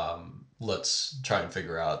again, let's try and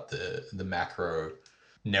figure out the macro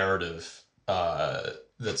narrative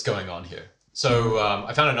that's going on here. So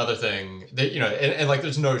I found another thing that, you know, and like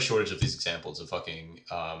there's no shortage of these examples of fucking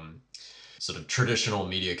sort of traditional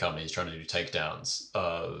media companies trying to do takedowns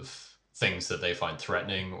of things that they find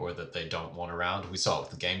threatening or that they don't want around. We saw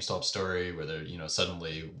it with the GameStop story where they're, you know,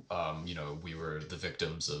 suddenly, you know, we were the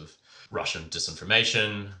victims of Russian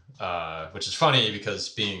disinformation, which is funny because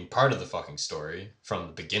being part of the fucking story from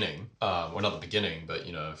the beginning, well, not the beginning, but,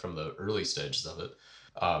 you know, from the early stages of it,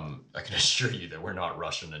 I can assure you that we're not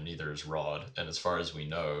Russian and neither is Rod. And as far as we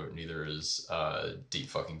know, neither is Deep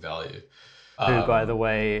Fucking Value. Who, by the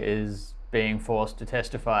way, is being forced to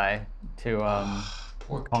testify to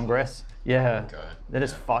Poor Congress. Yeah, guy. that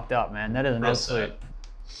is fucked up, man. That is an Real absolute.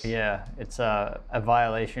 Yeah, it's a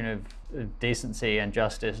violation of decency and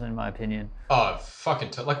justice, in my opinion. Oh,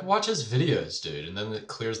 fucking like watch his videos, dude, and then it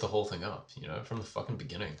clears the whole thing up, you know, from the fucking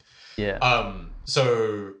beginning. Yeah.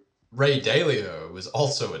 So Ray Dalio was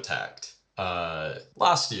also attacked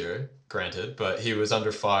last year, granted, but he was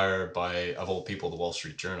under fire by, of all people, the Wall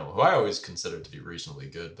Street Journal, who I always considered to be reasonably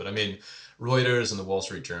good. But I mean, Reuters and the Wall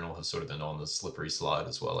Street Journal have sort of been on the slippery slide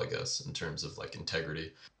as well, I guess, in terms of like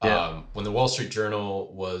integrity. Yeah. When the Wall Street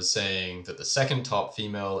Journal was saying that the second top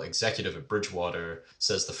female executive at Bridgewater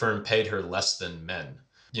says the firm paid her less than men,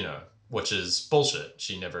 you know, which is bullshit.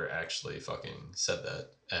 She never actually fucking said that.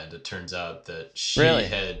 And it turns out that she Really?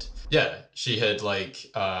 had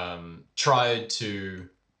like tried to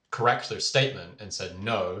correct their statement and said,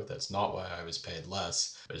 no, that's not why I was paid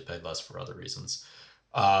less. I was paid less for other reasons.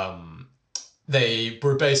 They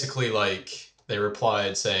were basically like, they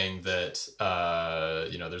replied saying that,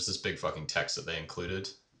 you know, there's this big fucking text that they included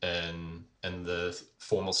in the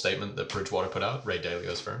formal statement that Bridgewater put out, Ray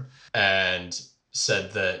Dalio's firm, and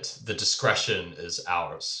said that the discretion is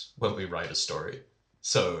ours when we write a story.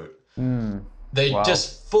 So they Wow.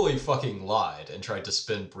 just fully fucking lied and tried to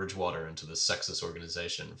spin Bridgewater into this sexist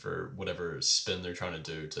organization for whatever spin they're trying to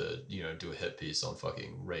do to, you know, do a hit piece on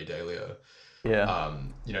fucking Ray Dalio. Yeah.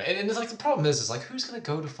 You know, and it's like the problem is like who's gonna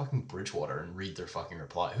go to fucking Bridgewater and read their fucking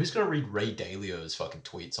reply? Who's gonna read Ray Dalio's fucking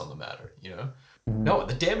tweets on the matter? You know, no,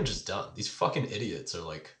 the damage is done. These fucking idiots are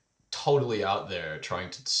like totally out there trying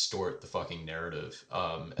to distort the fucking narrative,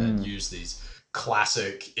 and use these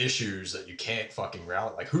classic issues that you can't fucking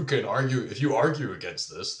route. Like, who can argue? If you argue against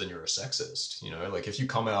this, then you're a sexist. You know, like if you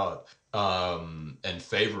come out in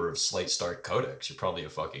favor of Slate Stark Codex, you're probably a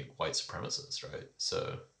fucking white supremacist, right?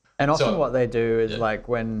 So. And often So- what they do is yeah. like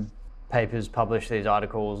when papers publish these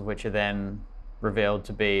articles, which are then revealed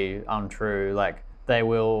to be untrue, like they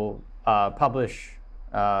will publish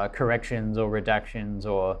corrections or redactions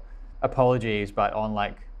or apologies, but on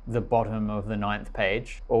like the bottom of the 9th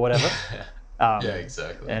page or whatever. Yeah,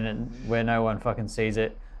 exactly. Where no one fucking sees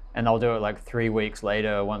it. And they'll do it like 3 weeks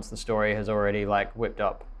later once the story has already like whipped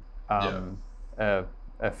up a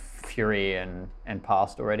fury and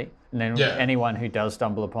passed already. And then anyone who does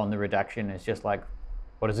stumble upon the redaction is just like,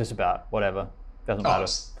 what is this about? Whatever. Doesn't matter.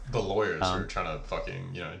 It's the lawyers who are trying to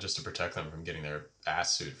fucking, you know, just to protect them from getting their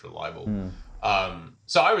ass sued for libel.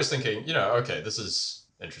 So I was thinking, you know, okay, this is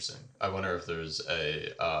interesting. I wonder if there's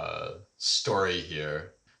a story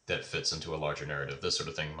here that fits into a larger narrative. This sort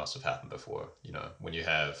of thing must have happened before, you know, when you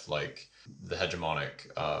have like the hegemonic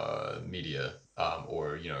media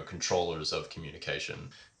or, you know, controllers of communication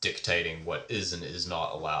dictating what is and is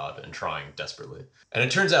not allowed and trying desperately. And it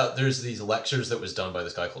turns out there's these lectures that was done by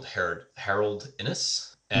this guy called Harold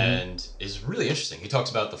Innis, and is really interesting. He talks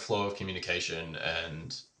about the flow of communication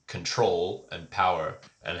and control and power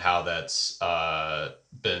and how that's sort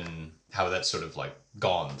of like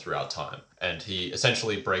gone throughout time. And he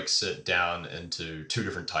essentially breaks it down into 2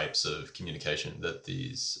 different types of communication that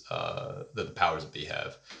these that the powers that be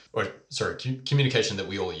have, or sorry, communication that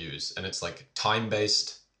we all use. And it's like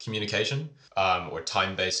time-based communication, or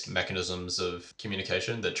time-based mechanisms of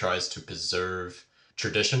communication that tries to preserve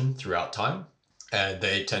tradition throughout time. And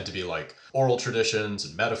they tend to be like oral traditions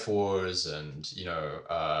and metaphors and, you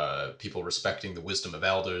know, people respecting the wisdom of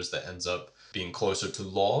elders that ends up being closer to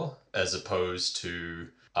law as opposed to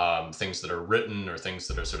things that are written or things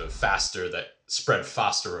that are sort of faster, that spread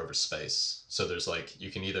faster over space. So there's like, you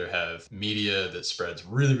can either have media that spreads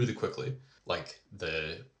really, really quickly, like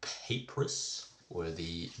the papyrus or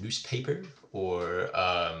the newspaper, or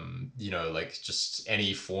like just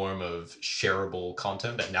any form of shareable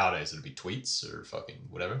content that nowadays it'd be tweets or fucking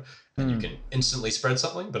whatever, and you can instantly spread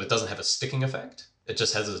something, but it doesn't have a sticking effect. It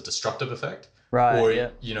just has a destructive effect. Right. Or Yeah.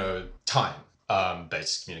 time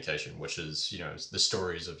based communication, which is the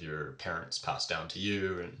stories of your parents passed down to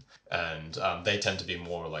you, and they tend to be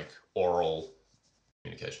more like oral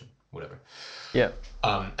communication, whatever. Yeah.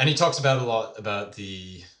 And he talks about a lot about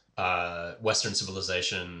the Western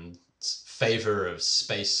civilization's favor of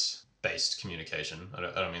space-based communication. I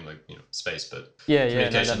don't mean like space, but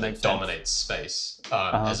communication that dominates space,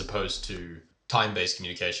 as opposed to time-based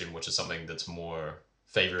communication, which is something that's more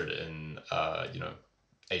favored in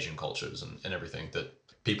Asian cultures and everything, that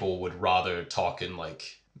people would rather talk in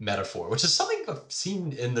like metaphor, which is something I've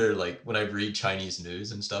seen in their, like, when I read Chinese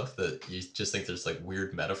news and stuff, that you just think there's like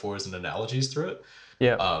weird metaphors and analogies through it.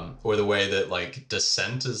 Yeah. Or the way that like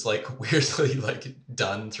dissent is like weirdly like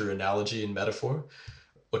done through analogy and metaphor,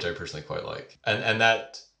 which I personally quite like. And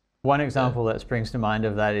that one example that springs to mind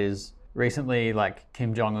of that is recently, like,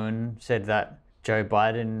 Kim Jong-un said that Joe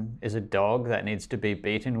Biden is a dog that needs to be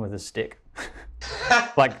beaten with a stick.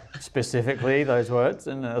 Like, specifically those words,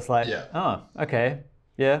 and it's like, oh, okay,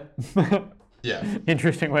 yeah. Yeah.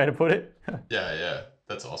 Interesting way to put it. Yeah,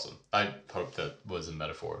 that's awesome. I hope that was a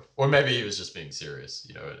metaphor, or maybe he was just being serious,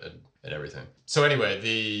 and everything. So anyway,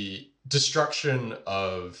 the destruction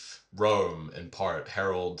of Rome, in part,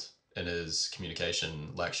 Harold in his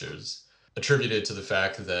communication lectures attributed to the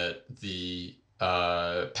fact that the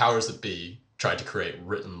powers that be tried to create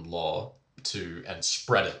written law and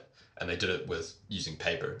spread it. And they did it with using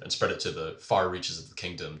paper and spread it to the far reaches of the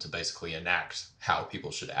kingdom to basically enact how people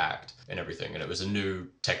should act and everything. And it was a new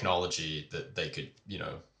technology that they could,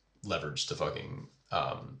 leverage to fucking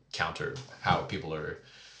counter how people are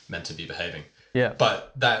meant to be behaving. Yeah.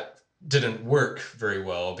 But that didn't work very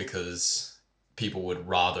well because people would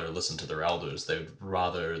rather listen to their elders. They would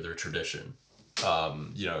rather their tradition,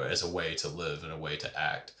 as a way to live and a way to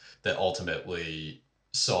act, that ultimately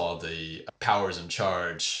saw the powers in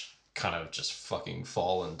charge kind of just fucking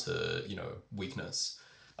fall into weakness,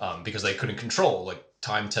 because they couldn't control like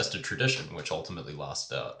time-tested tradition, which ultimately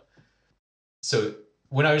lost out. So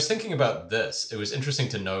when I was thinking about this, it was interesting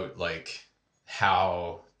to note like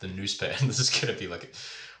how the newspaper, and this is going to be like,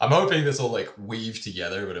 I'm hoping this will like weave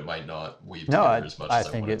together, but it might not weave together as much as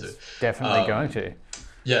I wanted to. I think it's definitely going to.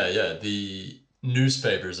 Yeah, the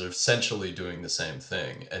newspapers are essentially doing the same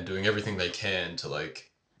thing and doing everything they can to like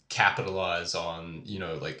capitalize on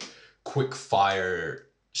like quick fire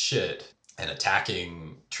shit and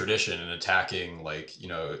attacking tradition and attacking like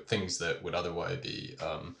things that would otherwise be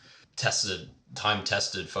time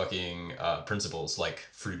tested fucking principles like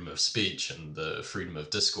freedom of speech and the freedom of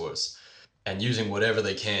discourse, and using whatever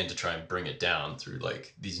they can to try and bring it down through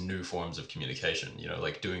like these new forms of communication,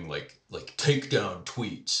 like doing like takedown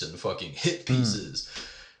tweets and fucking hit pieces.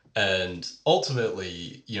 And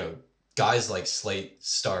ultimately, guys like Slate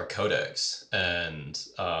Star Codex and,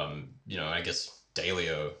 I guess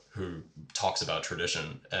Dalio, who talks about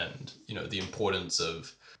tradition and, the importance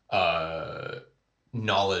of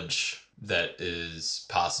knowledge that is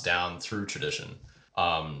passed down through tradition,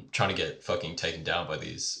 trying to get fucking taken down by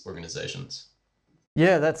these organizations.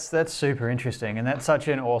 Yeah, that's super interesting, and that's such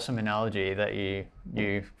an awesome analogy that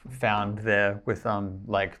you found there with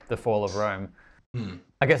like the fall of Rome.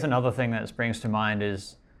 I guess another thing that springs to mind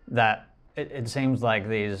is that it seems like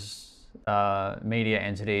these media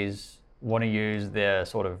entities want to use their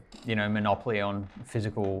sort of monopoly on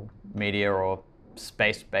physical media or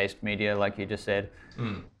space-based media, like you just said,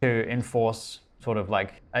 to enforce sort of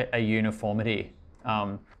like a uniformity.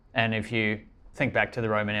 And if you think back to the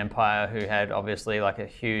Roman Empire, who had obviously like a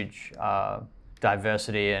huge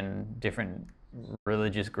diversity and different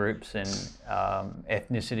religious groups and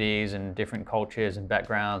ethnicities and different cultures and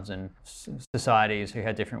backgrounds and societies who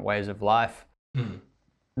had different ways of life.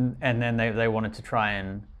 And then they wanted to try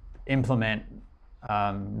and implement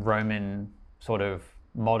Roman sort of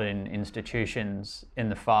modern institutions in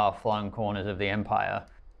the far-flung corners of the empire,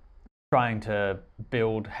 trying to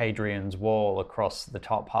build Hadrian's Wall across the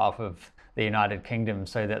top half of the United Kingdom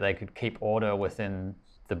so that they could keep order within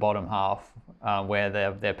the bottom half, where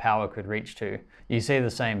their power could reach to. You see the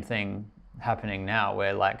same thing happening now,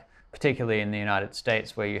 where like, particularly in the United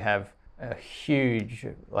States, where you have a huge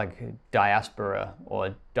like diaspora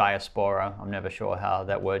or diaspora, I'm never sure how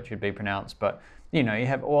that word should be pronounced, but you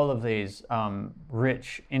have all of these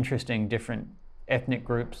rich, interesting, different ethnic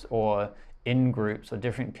groups or in-groups or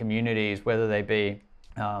different communities, whether they be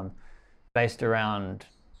based around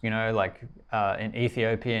you know, like an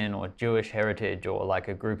Ethiopian or Jewish heritage, or like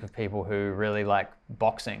a group of people who really like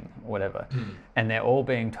boxing or whatever. And they're all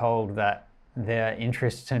being told that their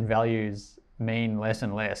interests and values mean less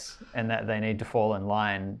and less, and that they need to fall in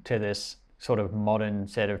line to this sort of modern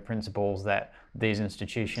set of principles that these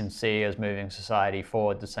institutions see as moving society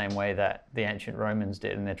forward the same way that the ancient Romans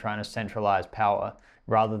did. And they're trying to centralize power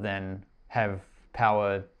rather than have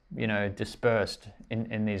power, you know, dispersed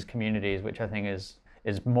in these communities, which I think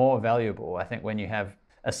is more valuable. I think when you have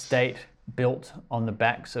a state built on the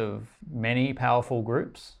backs of many powerful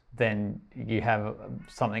groups, then you have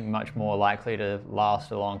something much more likely to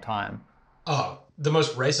last a long time. Oh, the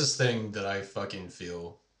most racist thing that I fucking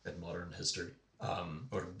feel in modern history,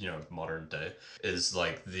 or, you know, modern day, is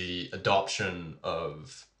like the adoption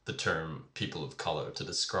of the term people of color to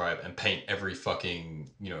describe and paint every fucking,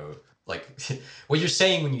 you know, like what you're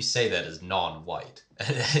saying when you say that is non-white.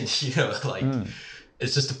 And you know, like,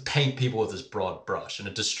 it's just to paint people with this broad brush, and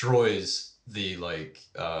it destroys the like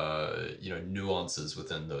you know, nuances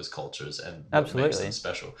within those cultures and what makes them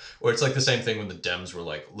special. Or it's like the same thing when the Dems were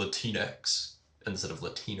like Latinx instead of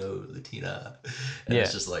Latino, Latina, and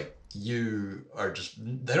it's just like, you are just,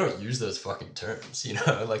 they don't use those fucking terms, you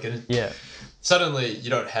know, like suddenly you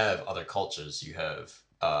don't have other cultures, you have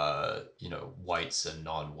you know, whites and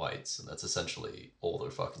non-whites, and that's essentially all they're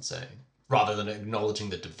fucking saying, rather than acknowledging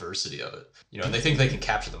the diversity of it, you know. And they think they can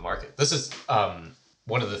capture the market. This is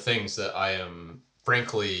one of the things that I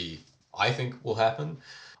think will happen.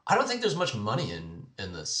 I don't think there's much money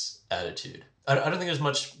in this attitude. I don't think there's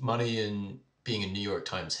much money in being a New York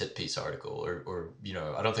Times hit piece article, or you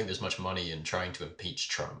know, I don't think there's much money in trying to impeach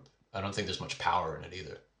Trump. I don't think there's much power in it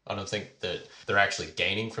either. I don't think that they're actually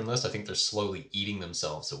gaining from this. I think they're slowly eating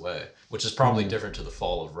themselves away, which is probably different to the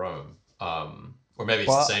fall of Rome. Or maybe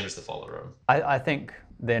it's the same as the fall of Rome. I think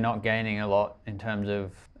they're not gaining a lot in terms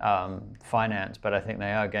of finance, but I think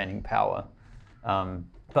they are gaining power.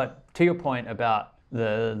 But to your point about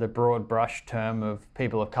the broad brush term of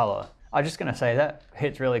people of color, I'm just going to say that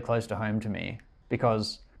hits really close to home to me,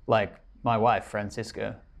 because like my wife,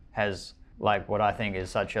 Francisca, has like what I think is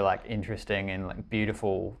such a like interesting and like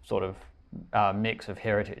beautiful sort of mix of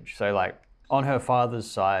heritage. So like on her father's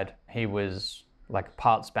side, he was like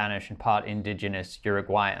part Spanish and part indigenous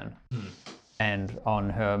Uruguayan. And on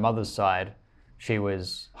her mother's side, she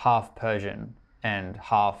was half Persian and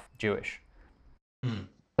half Jewish.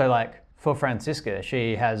 So like for Francisca,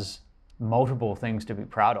 she has multiple things to be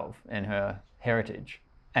proud of in her heritage.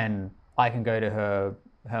 And I can go to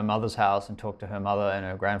her mother's house and talk to her mother and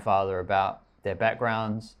her grandfather about their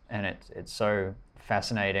backgrounds, and it's so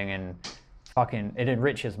fascinating, and fucking it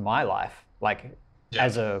enriches my life, like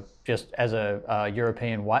as a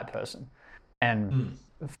European white person. And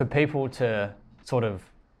for people to sort of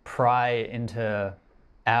pry into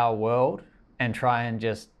our world and try and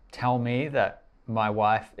just tell me that my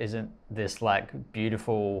wife isn't this like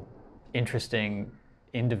beautiful, interesting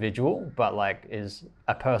individual, but like is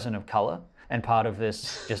a person of color and part of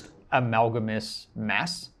this just amalgamous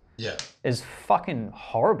mass, is fucking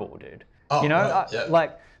horrible, dude. You know,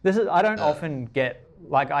 like this is, I don't often get,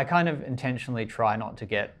 like, I kind of intentionally try not to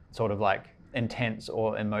get sort of like intense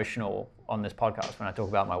or emotional on this podcast when I talk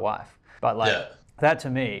about my wife, but like that to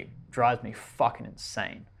me drives me fucking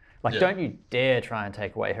insane. Like, don't you dare try and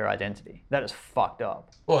take away her identity. That is fucked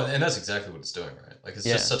up. Well, and that's exactly what it's doing, right? Like, it's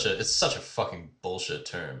just such a fucking bullshit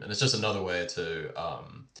term, and it's just another way to,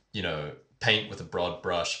 you know, paint with a broad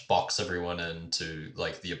brush, box everyone into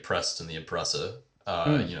like the oppressed and the oppressor.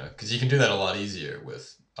 You know, because you can do that a lot easier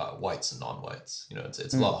with whites and non-whites. You know,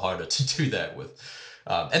 it's a lot harder to do that with,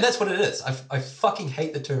 and that's what it is. I fucking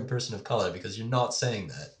hate the term person of color, because you're not saying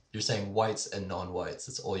that. You're saying whites and non-whites.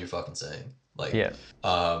 That's all you're fucking saying. Like, you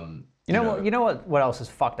know what else is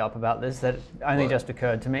fucked up about this that only just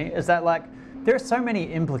occurred to me is that like there are so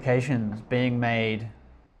many implications being made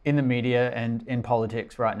in the media and in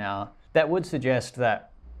politics right now that would suggest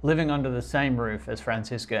that living under the same roof as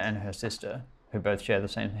Francisca and her sister, who both share the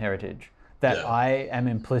same heritage, that I am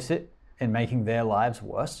implicit in making their lives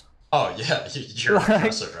worse. Oh yeah, you're like,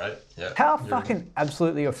 oppressive, right? Yeah. How fucking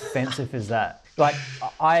absolutely offensive is that? Like,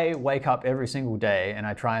 I wake up every single day and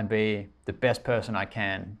I try and be the best person I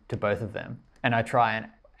can to both of them. And I try and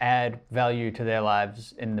add value to their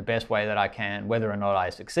lives in the best way that I can. Whether or not I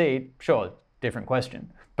succeed, sure, different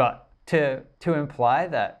question. But to imply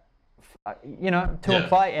that, you know,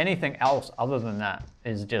 imply anything else other than that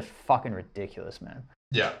is just fucking ridiculous, man.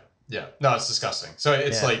 Yeah. No, it's disgusting. So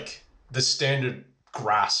it's like the standard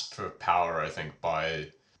grasp for power, I think, by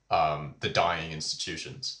the dying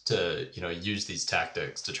institutions to, use these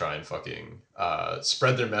tactics to try and fucking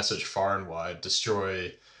spread their message far and wide,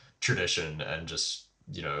 destroy tradition, and just,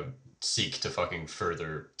 seek to fucking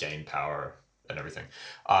further gain power and everything.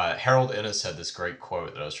 Harold Innis had this great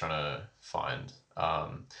quote that I was trying to find.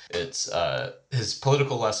 It's his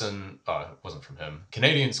political lesson. It wasn't from him.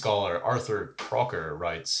 Canadian scholar Arthur Crocker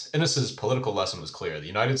writes, Innis's political lesson was clear. The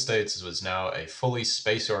United States was now a fully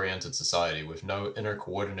space-oriented society with no inner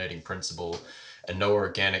coordinating principle and no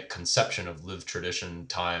organic conception of lived tradition,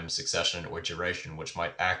 time, succession, or duration, which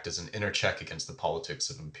might act as an inner check against the politics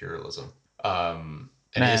of imperialism.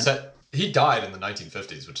 And he said he died in the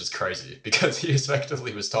 1950s, which is crazy because he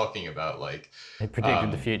effectively was talking about like he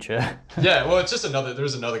predicted the future. Yeah, well, it's just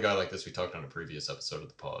there's another guy like this we talked on a previous episode of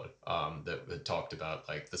the pod that talked about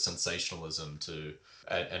like the sensationalism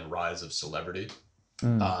and rise of celebrity,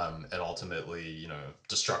 and ultimately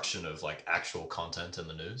destruction of like actual content in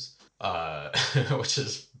the news, which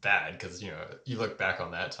is bad because you look back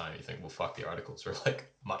on that time, you think, well, fuck, the articles were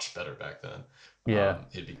like much better back then. Yeah,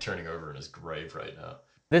 he'd be turning over in his grave right now.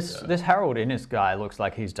 This Harold Innis guy looks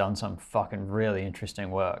like he's done some fucking really interesting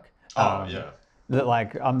work. Yeah. That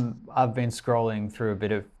like I've been scrolling through a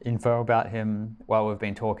bit of info about him while we've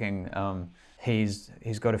been talking. He's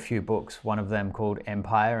got a few books. One of them called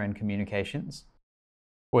Empire and Communications,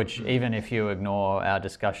 which even if you ignore our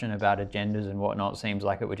discussion about agendas and whatnot, seems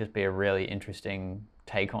like it would just be a really interesting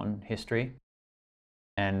take on history.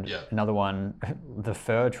 And another one, the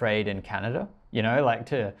fur trade in Canada. Like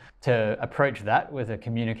to approach that with a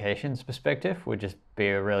communications perspective would just be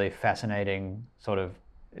a really fascinating sort of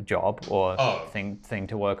job or thing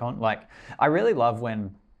to work on. Like, I really love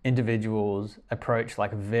when individuals approach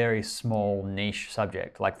like a very small niche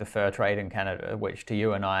subject, like the fur trade in Canada, which to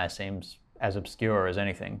you and I seems as obscure as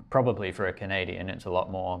anything. Probably for a Canadian, it's a lot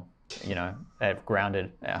more,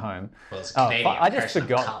 grounded at home. Well, it's Canadian I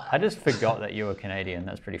just forgot that you were Canadian.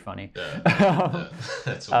 That's pretty funny. Yeah.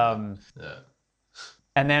 That's yeah.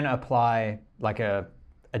 And then apply like a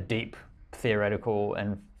deep theoretical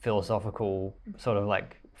and philosophical sort of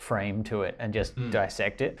like frame to it and just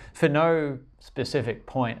dissect it for no specific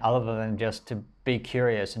point other than just to be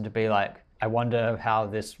curious and to be like, I wonder how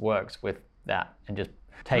this works with that, and just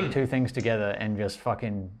take two things together and just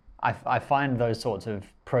fucking I find those sorts of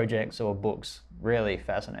projects or books really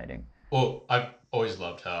fascinating. Well, I've always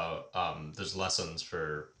loved how there's lessons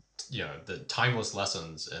for the timeless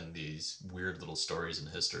lessons in these weird little stories in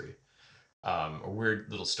history, or weird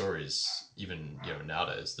little stories even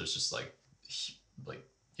nowadays. There's just like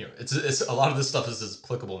it's a lot of this stuff is as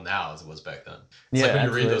applicable now as it was back then. It's like when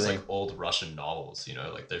you read those like old Russian novels,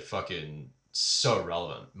 like they're fucking so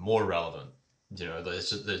relevant, more relevant.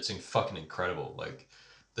 It's fucking incredible. Like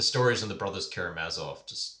the stories in the Brothers Karamazov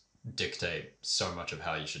just dictate so much of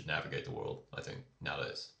how you should navigate the world, I think,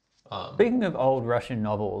 nowadays. Speaking of old Russian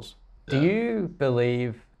novels, do you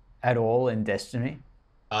believe at all in destiny?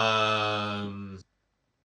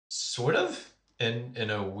 Sort of, in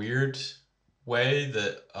a weird way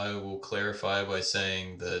that I will clarify by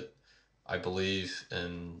saying that I believe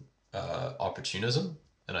in opportunism,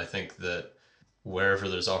 and I think that wherever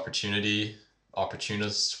there's opportunity,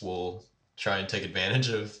 opportunists will try and take advantage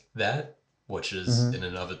of that, which is in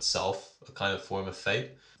and of itself a kind of form of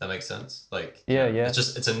fate. That makes sense. Like,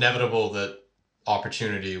 it's inevitable that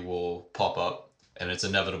opportunity will pop up, and it's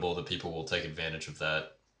inevitable that people will take advantage of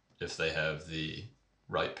that if they have the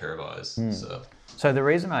right pair of eyes. So the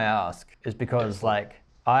reason I ask is because like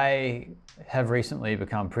I have recently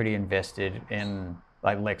become pretty invested in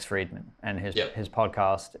like Lex Fridman and his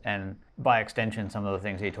podcast, and by extension some of the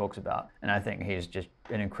things he talks about. And I think he's just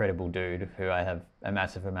an incredible dude who I have a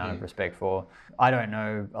massive amount of respect for. I don't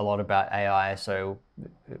know a lot about AI, so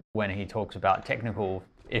when he talks about technical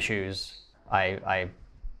issues, I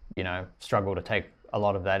struggle to take a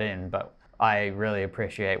lot of that in, but I really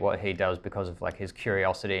appreciate what he does because of like his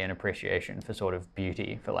curiosity and appreciation for sort of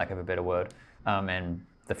beauty, for lack of a better word, and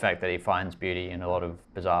the fact that he finds beauty in a lot of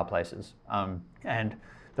bizarre places. And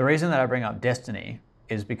the reason that I bring up destiny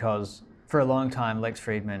is because for a long time, Lex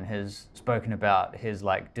Fridman has spoken about his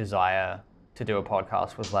like desire to do a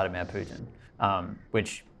podcast with Vladimir Putin,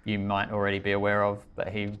 which you might already be aware of, but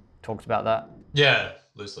he talks about that. Yeah,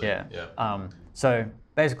 loosely. Yeah. So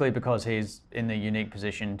basically because he's in the unique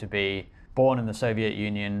position to be born in the Soviet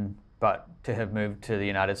Union, but to have moved to the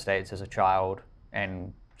United States as a child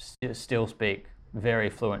and still speak very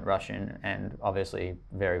fluent Russian and obviously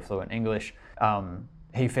very fluent English,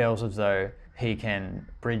 he feels as though he can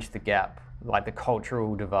bridge the gap, like the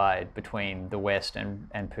cultural divide between the West and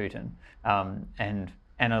Putin, and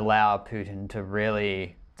allow Putin to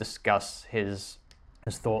really discuss his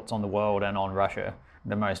his thoughts on the world and on Russia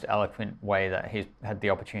the most eloquent way that he's had the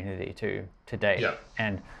opportunity to date. Yeah.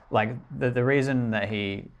 And like the reason that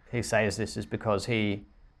he says this is because he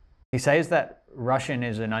says that Russian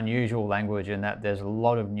is an unusual language and that there's a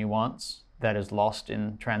lot of nuance that is lost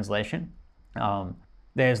in translation.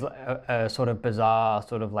 There's a sort of bizarre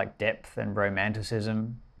sort of like depth and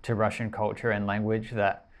romanticism to Russian culture and language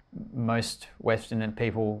that most Western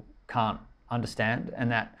people can't understand,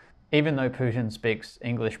 and that even though Putin speaks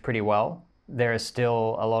English pretty well, there is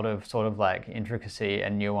still a lot of sort of like intricacy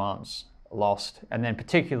and nuance lost. And then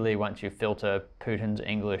particularly once you filter Putin's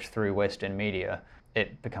English through Western media,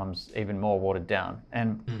 it becomes even more watered down.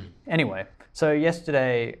 And anyway, so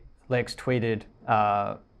yesterday Lex tweeted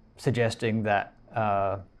suggesting that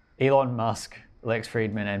Elon Musk, Lex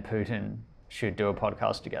Fridman, and Putin should do a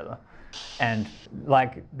podcast together. And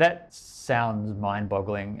like that sounds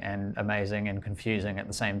mind-boggling and amazing and confusing at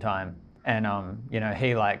the same time. And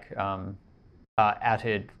he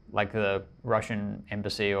outed like the Russian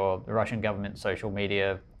embassy or the Russian government social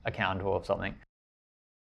media account or something.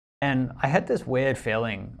 And I had this weird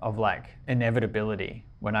feeling of like inevitability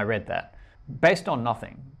when I read that, based on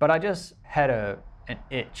nothing. But I just had an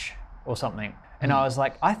itch or something. And I was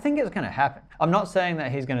like, I think it's going to happen. I'm not saying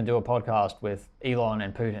that he's going to do a podcast with Elon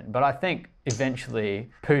and Putin, but I think eventually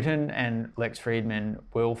Putin and Lex Fridman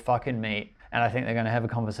will fucking meet, and I think they're going to have a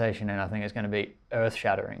conversation, and I think it's going to be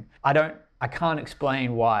earth-shattering. I can't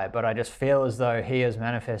explain why, but I just feel as though he is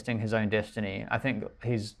manifesting his own destiny. I think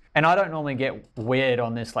and I don't normally get weird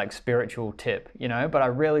on this like spiritual tip, but I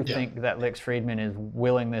really think that Lex Fridman is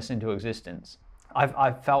willing this into existence.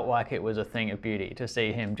 I felt like it was a thing of beauty to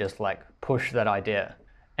see him just like push that idea,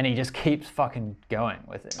 and he just keeps fucking going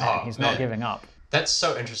with it. Man. He's not giving up. That's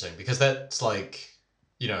so interesting because that's like,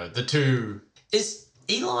 the two. Is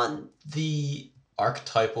Elon the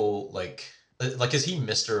archetypal like is he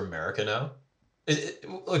Mr. America now?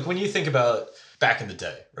 Like when you think about back in the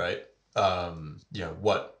day, right?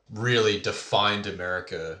 What really defined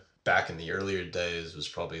America back in the earlier days was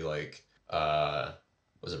probably like,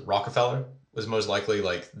 was it Rockefeller? Was most likely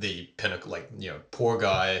like the pinnacle, like, poor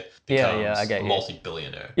guy becomes a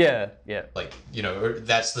multi-billionaire. Yeah. Like,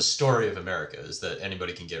 that's the story of America, is that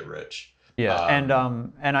anybody can get rich. Yeah,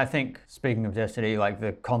 and I think, speaking of destiny, like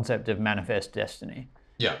the concept of manifest destiny.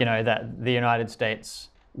 Yeah. That the United States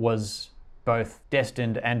was both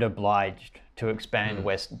destined and obliged to expand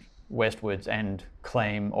westwards and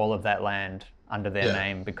claim all of that land under their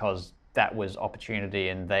name, because that was opportunity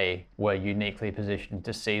and they were uniquely positioned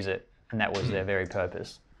to seize it, and that was their very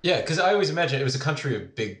purpose. Yeah, because I always imagine it was a country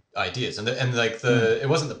of big ideas, and it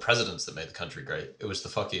wasn't the presidents that made the country great. It was the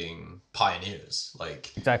fucking pioneers,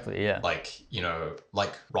 like exactly, yeah, like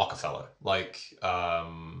like Rockefeller, like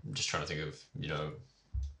I'm just trying to think of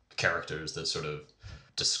characters that sort of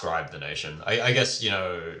describe the nation. I guess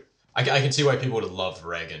I can see why people would love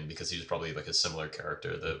Reagan, because he was probably like a similar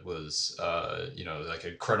character that was like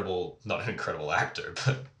not an incredible actor,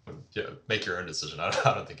 but make your own decision. I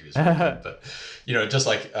don't think he was really good, but just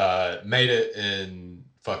like made it in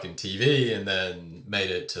fucking TV and then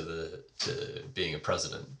made it to being a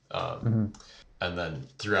president. And then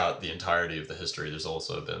throughout the entirety of the history, there's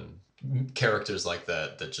also been characters like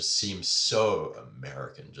that just seem so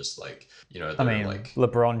American, just like like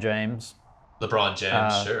LeBron James.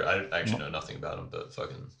 Sure. I actually know nothing about him, but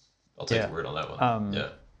fucking I'll take your word on that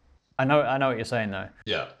one. I know what you're saying though.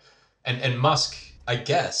 Yeah. And Musk, I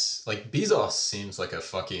guess, like Bezos seems like a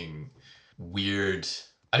fucking weird.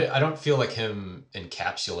 I don't feel like him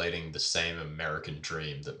encapsulating the same American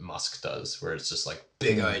dream that Musk does, where it's just like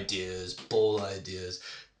big ideas, bold ideas,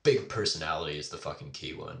 big personality is the fucking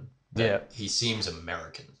key one. He seems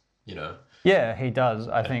American, Yeah, he does.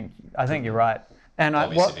 I think you're right. And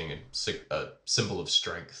obviously being a symbol of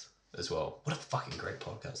strength as well. What a fucking great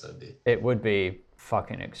podcast that'd be. It would be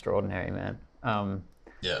fucking extraordinary, man.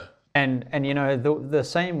 Yeah. And the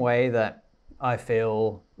same way that I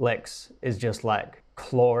feel Lex is just like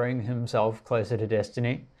clawing himself closer to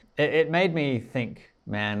destiny, it made me think,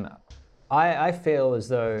 man, I feel as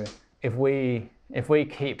though if we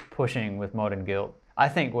keep pushing with Modern Guilt, I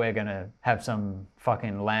think we're gonna have some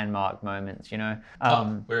fucking landmark moments, we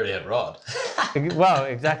already had Rod. Well,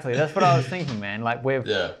 exactly. That's what I was thinking, man. Like we've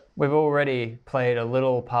already played a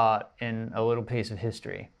little part in a little piece of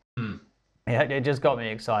history. It just got me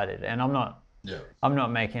excited, and I'm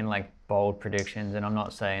not making like bold predictions, and I'm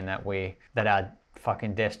not saying that our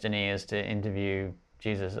fucking destiny is to interview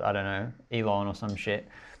Jesus, I don't know, Elon or some shit.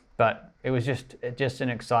 But it was just an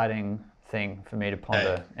exciting thing for me to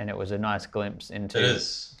ponder, and it was a nice glimpse into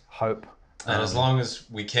hope. And as long as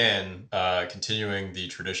we can, continuing the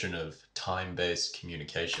tradition of time-based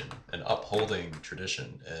communication and upholding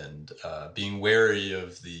tradition and being wary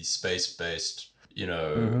of the space-based,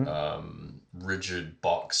 rigid,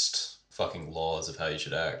 boxed fucking laws of how you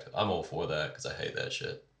should act. I'm all for that because I hate that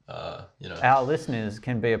shit. Our listeners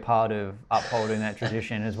can be a part of upholding that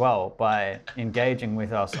tradition as well by engaging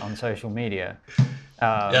with us on social media.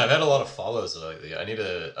 I've had a lot of follows lately. I need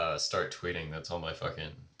to start tweeting. That's on my fucking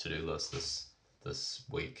to-do list this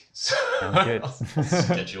week. So Sounds good. I'll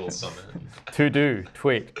schedule something. To do,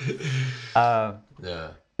 tweet. Yeah.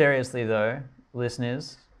 Seriously though,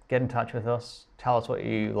 listeners, get in touch with us. Tell us what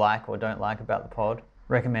you like or don't like about the pod.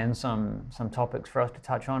 Recommend some topics for us to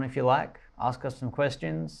touch on if you like. Ask us some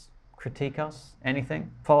questions. Critique us. Anything.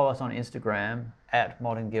 Follow us on Instagram at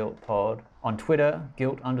Modern Guilt Pod. On Twitter,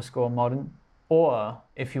 guilt_modern. Or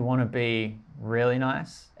if you want to be really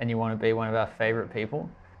nice and you want to be one of our favorite people,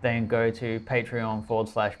 then go to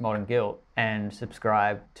Patreon/Modern Guilt and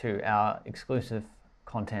subscribe to our exclusive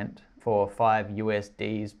content for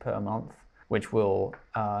 $5 per month, which will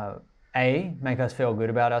A, make us feel good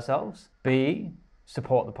about ourselves, B,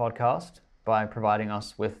 support the podcast by providing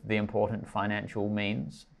us with the important financial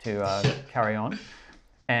means to carry on,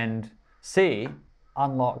 and C,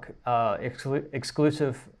 unlock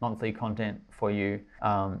exclusive monthly content for you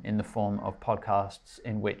in the form of podcasts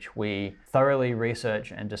in which we thoroughly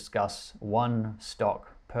research and discuss one stock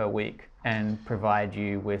per week and provide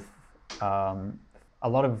you with a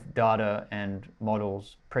lot of data and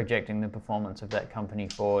models projecting the performance of that company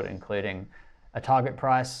forward, including a target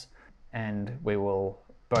price, and we will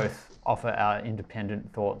both offer our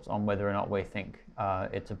independent thoughts on whether or not we think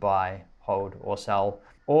it's a buy, hold, or sell,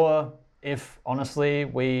 or if honestly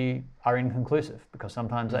we are inconclusive, because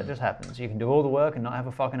sometimes that just happens. You can do all the work and not have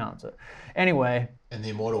a fucking answer. Anyway. In the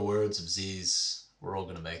immortal words of Z's, we're all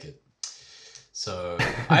gonna make it. So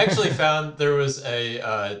I actually found there was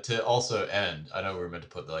a to also end. I know we were meant to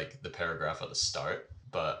put the paragraph at the start,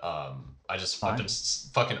 but I've been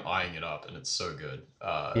fucking eyeing it up, and it's so good.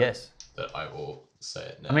 Yes. That I will say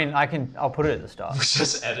it now. I mean, I'll put it at the start.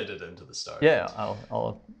 Just edit it into the start. Yeah,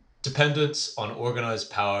 I'll. Dependence on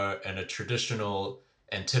organized power and a traditional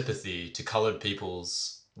antipathy to colored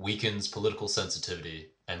peoples weakens political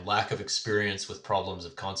sensitivity, and lack of experience with problems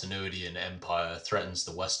of continuity and empire threatens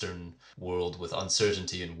the Western world with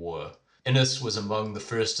uncertainty and war. Innes was among the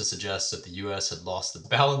first to suggest that the US had lost the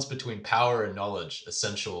balance between power and knowledge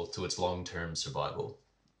essential to its long-term survival.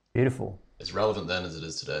 Beautiful. As relevant then as it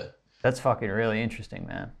is today. That's fucking really interesting,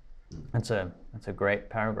 man. That's a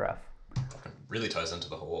great paragraph. Really ties into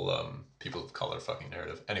the whole people of color fucking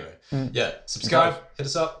narrative. Anyway, subscribe, hit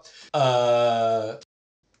us up.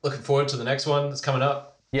 Looking forward to the next one that's coming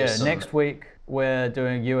up. Yeah, next week we're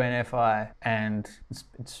doing UNFI, and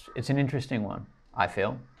it's an interesting one, I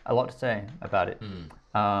feel. A lot to say about it.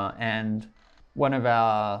 And one of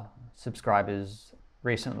our subscribers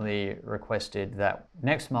recently requested that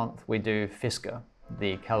next month we do Fisker,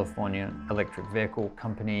 the California Electric Vehicle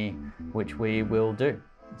Company, which we will do.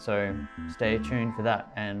 So stay tuned for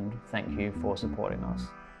that, and thank you for supporting us.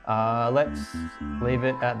 Let's leave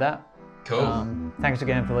it at that. Cool. Thanks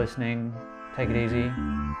again for listening. Take it easy,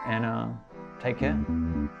 and take care.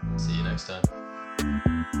 See you next time.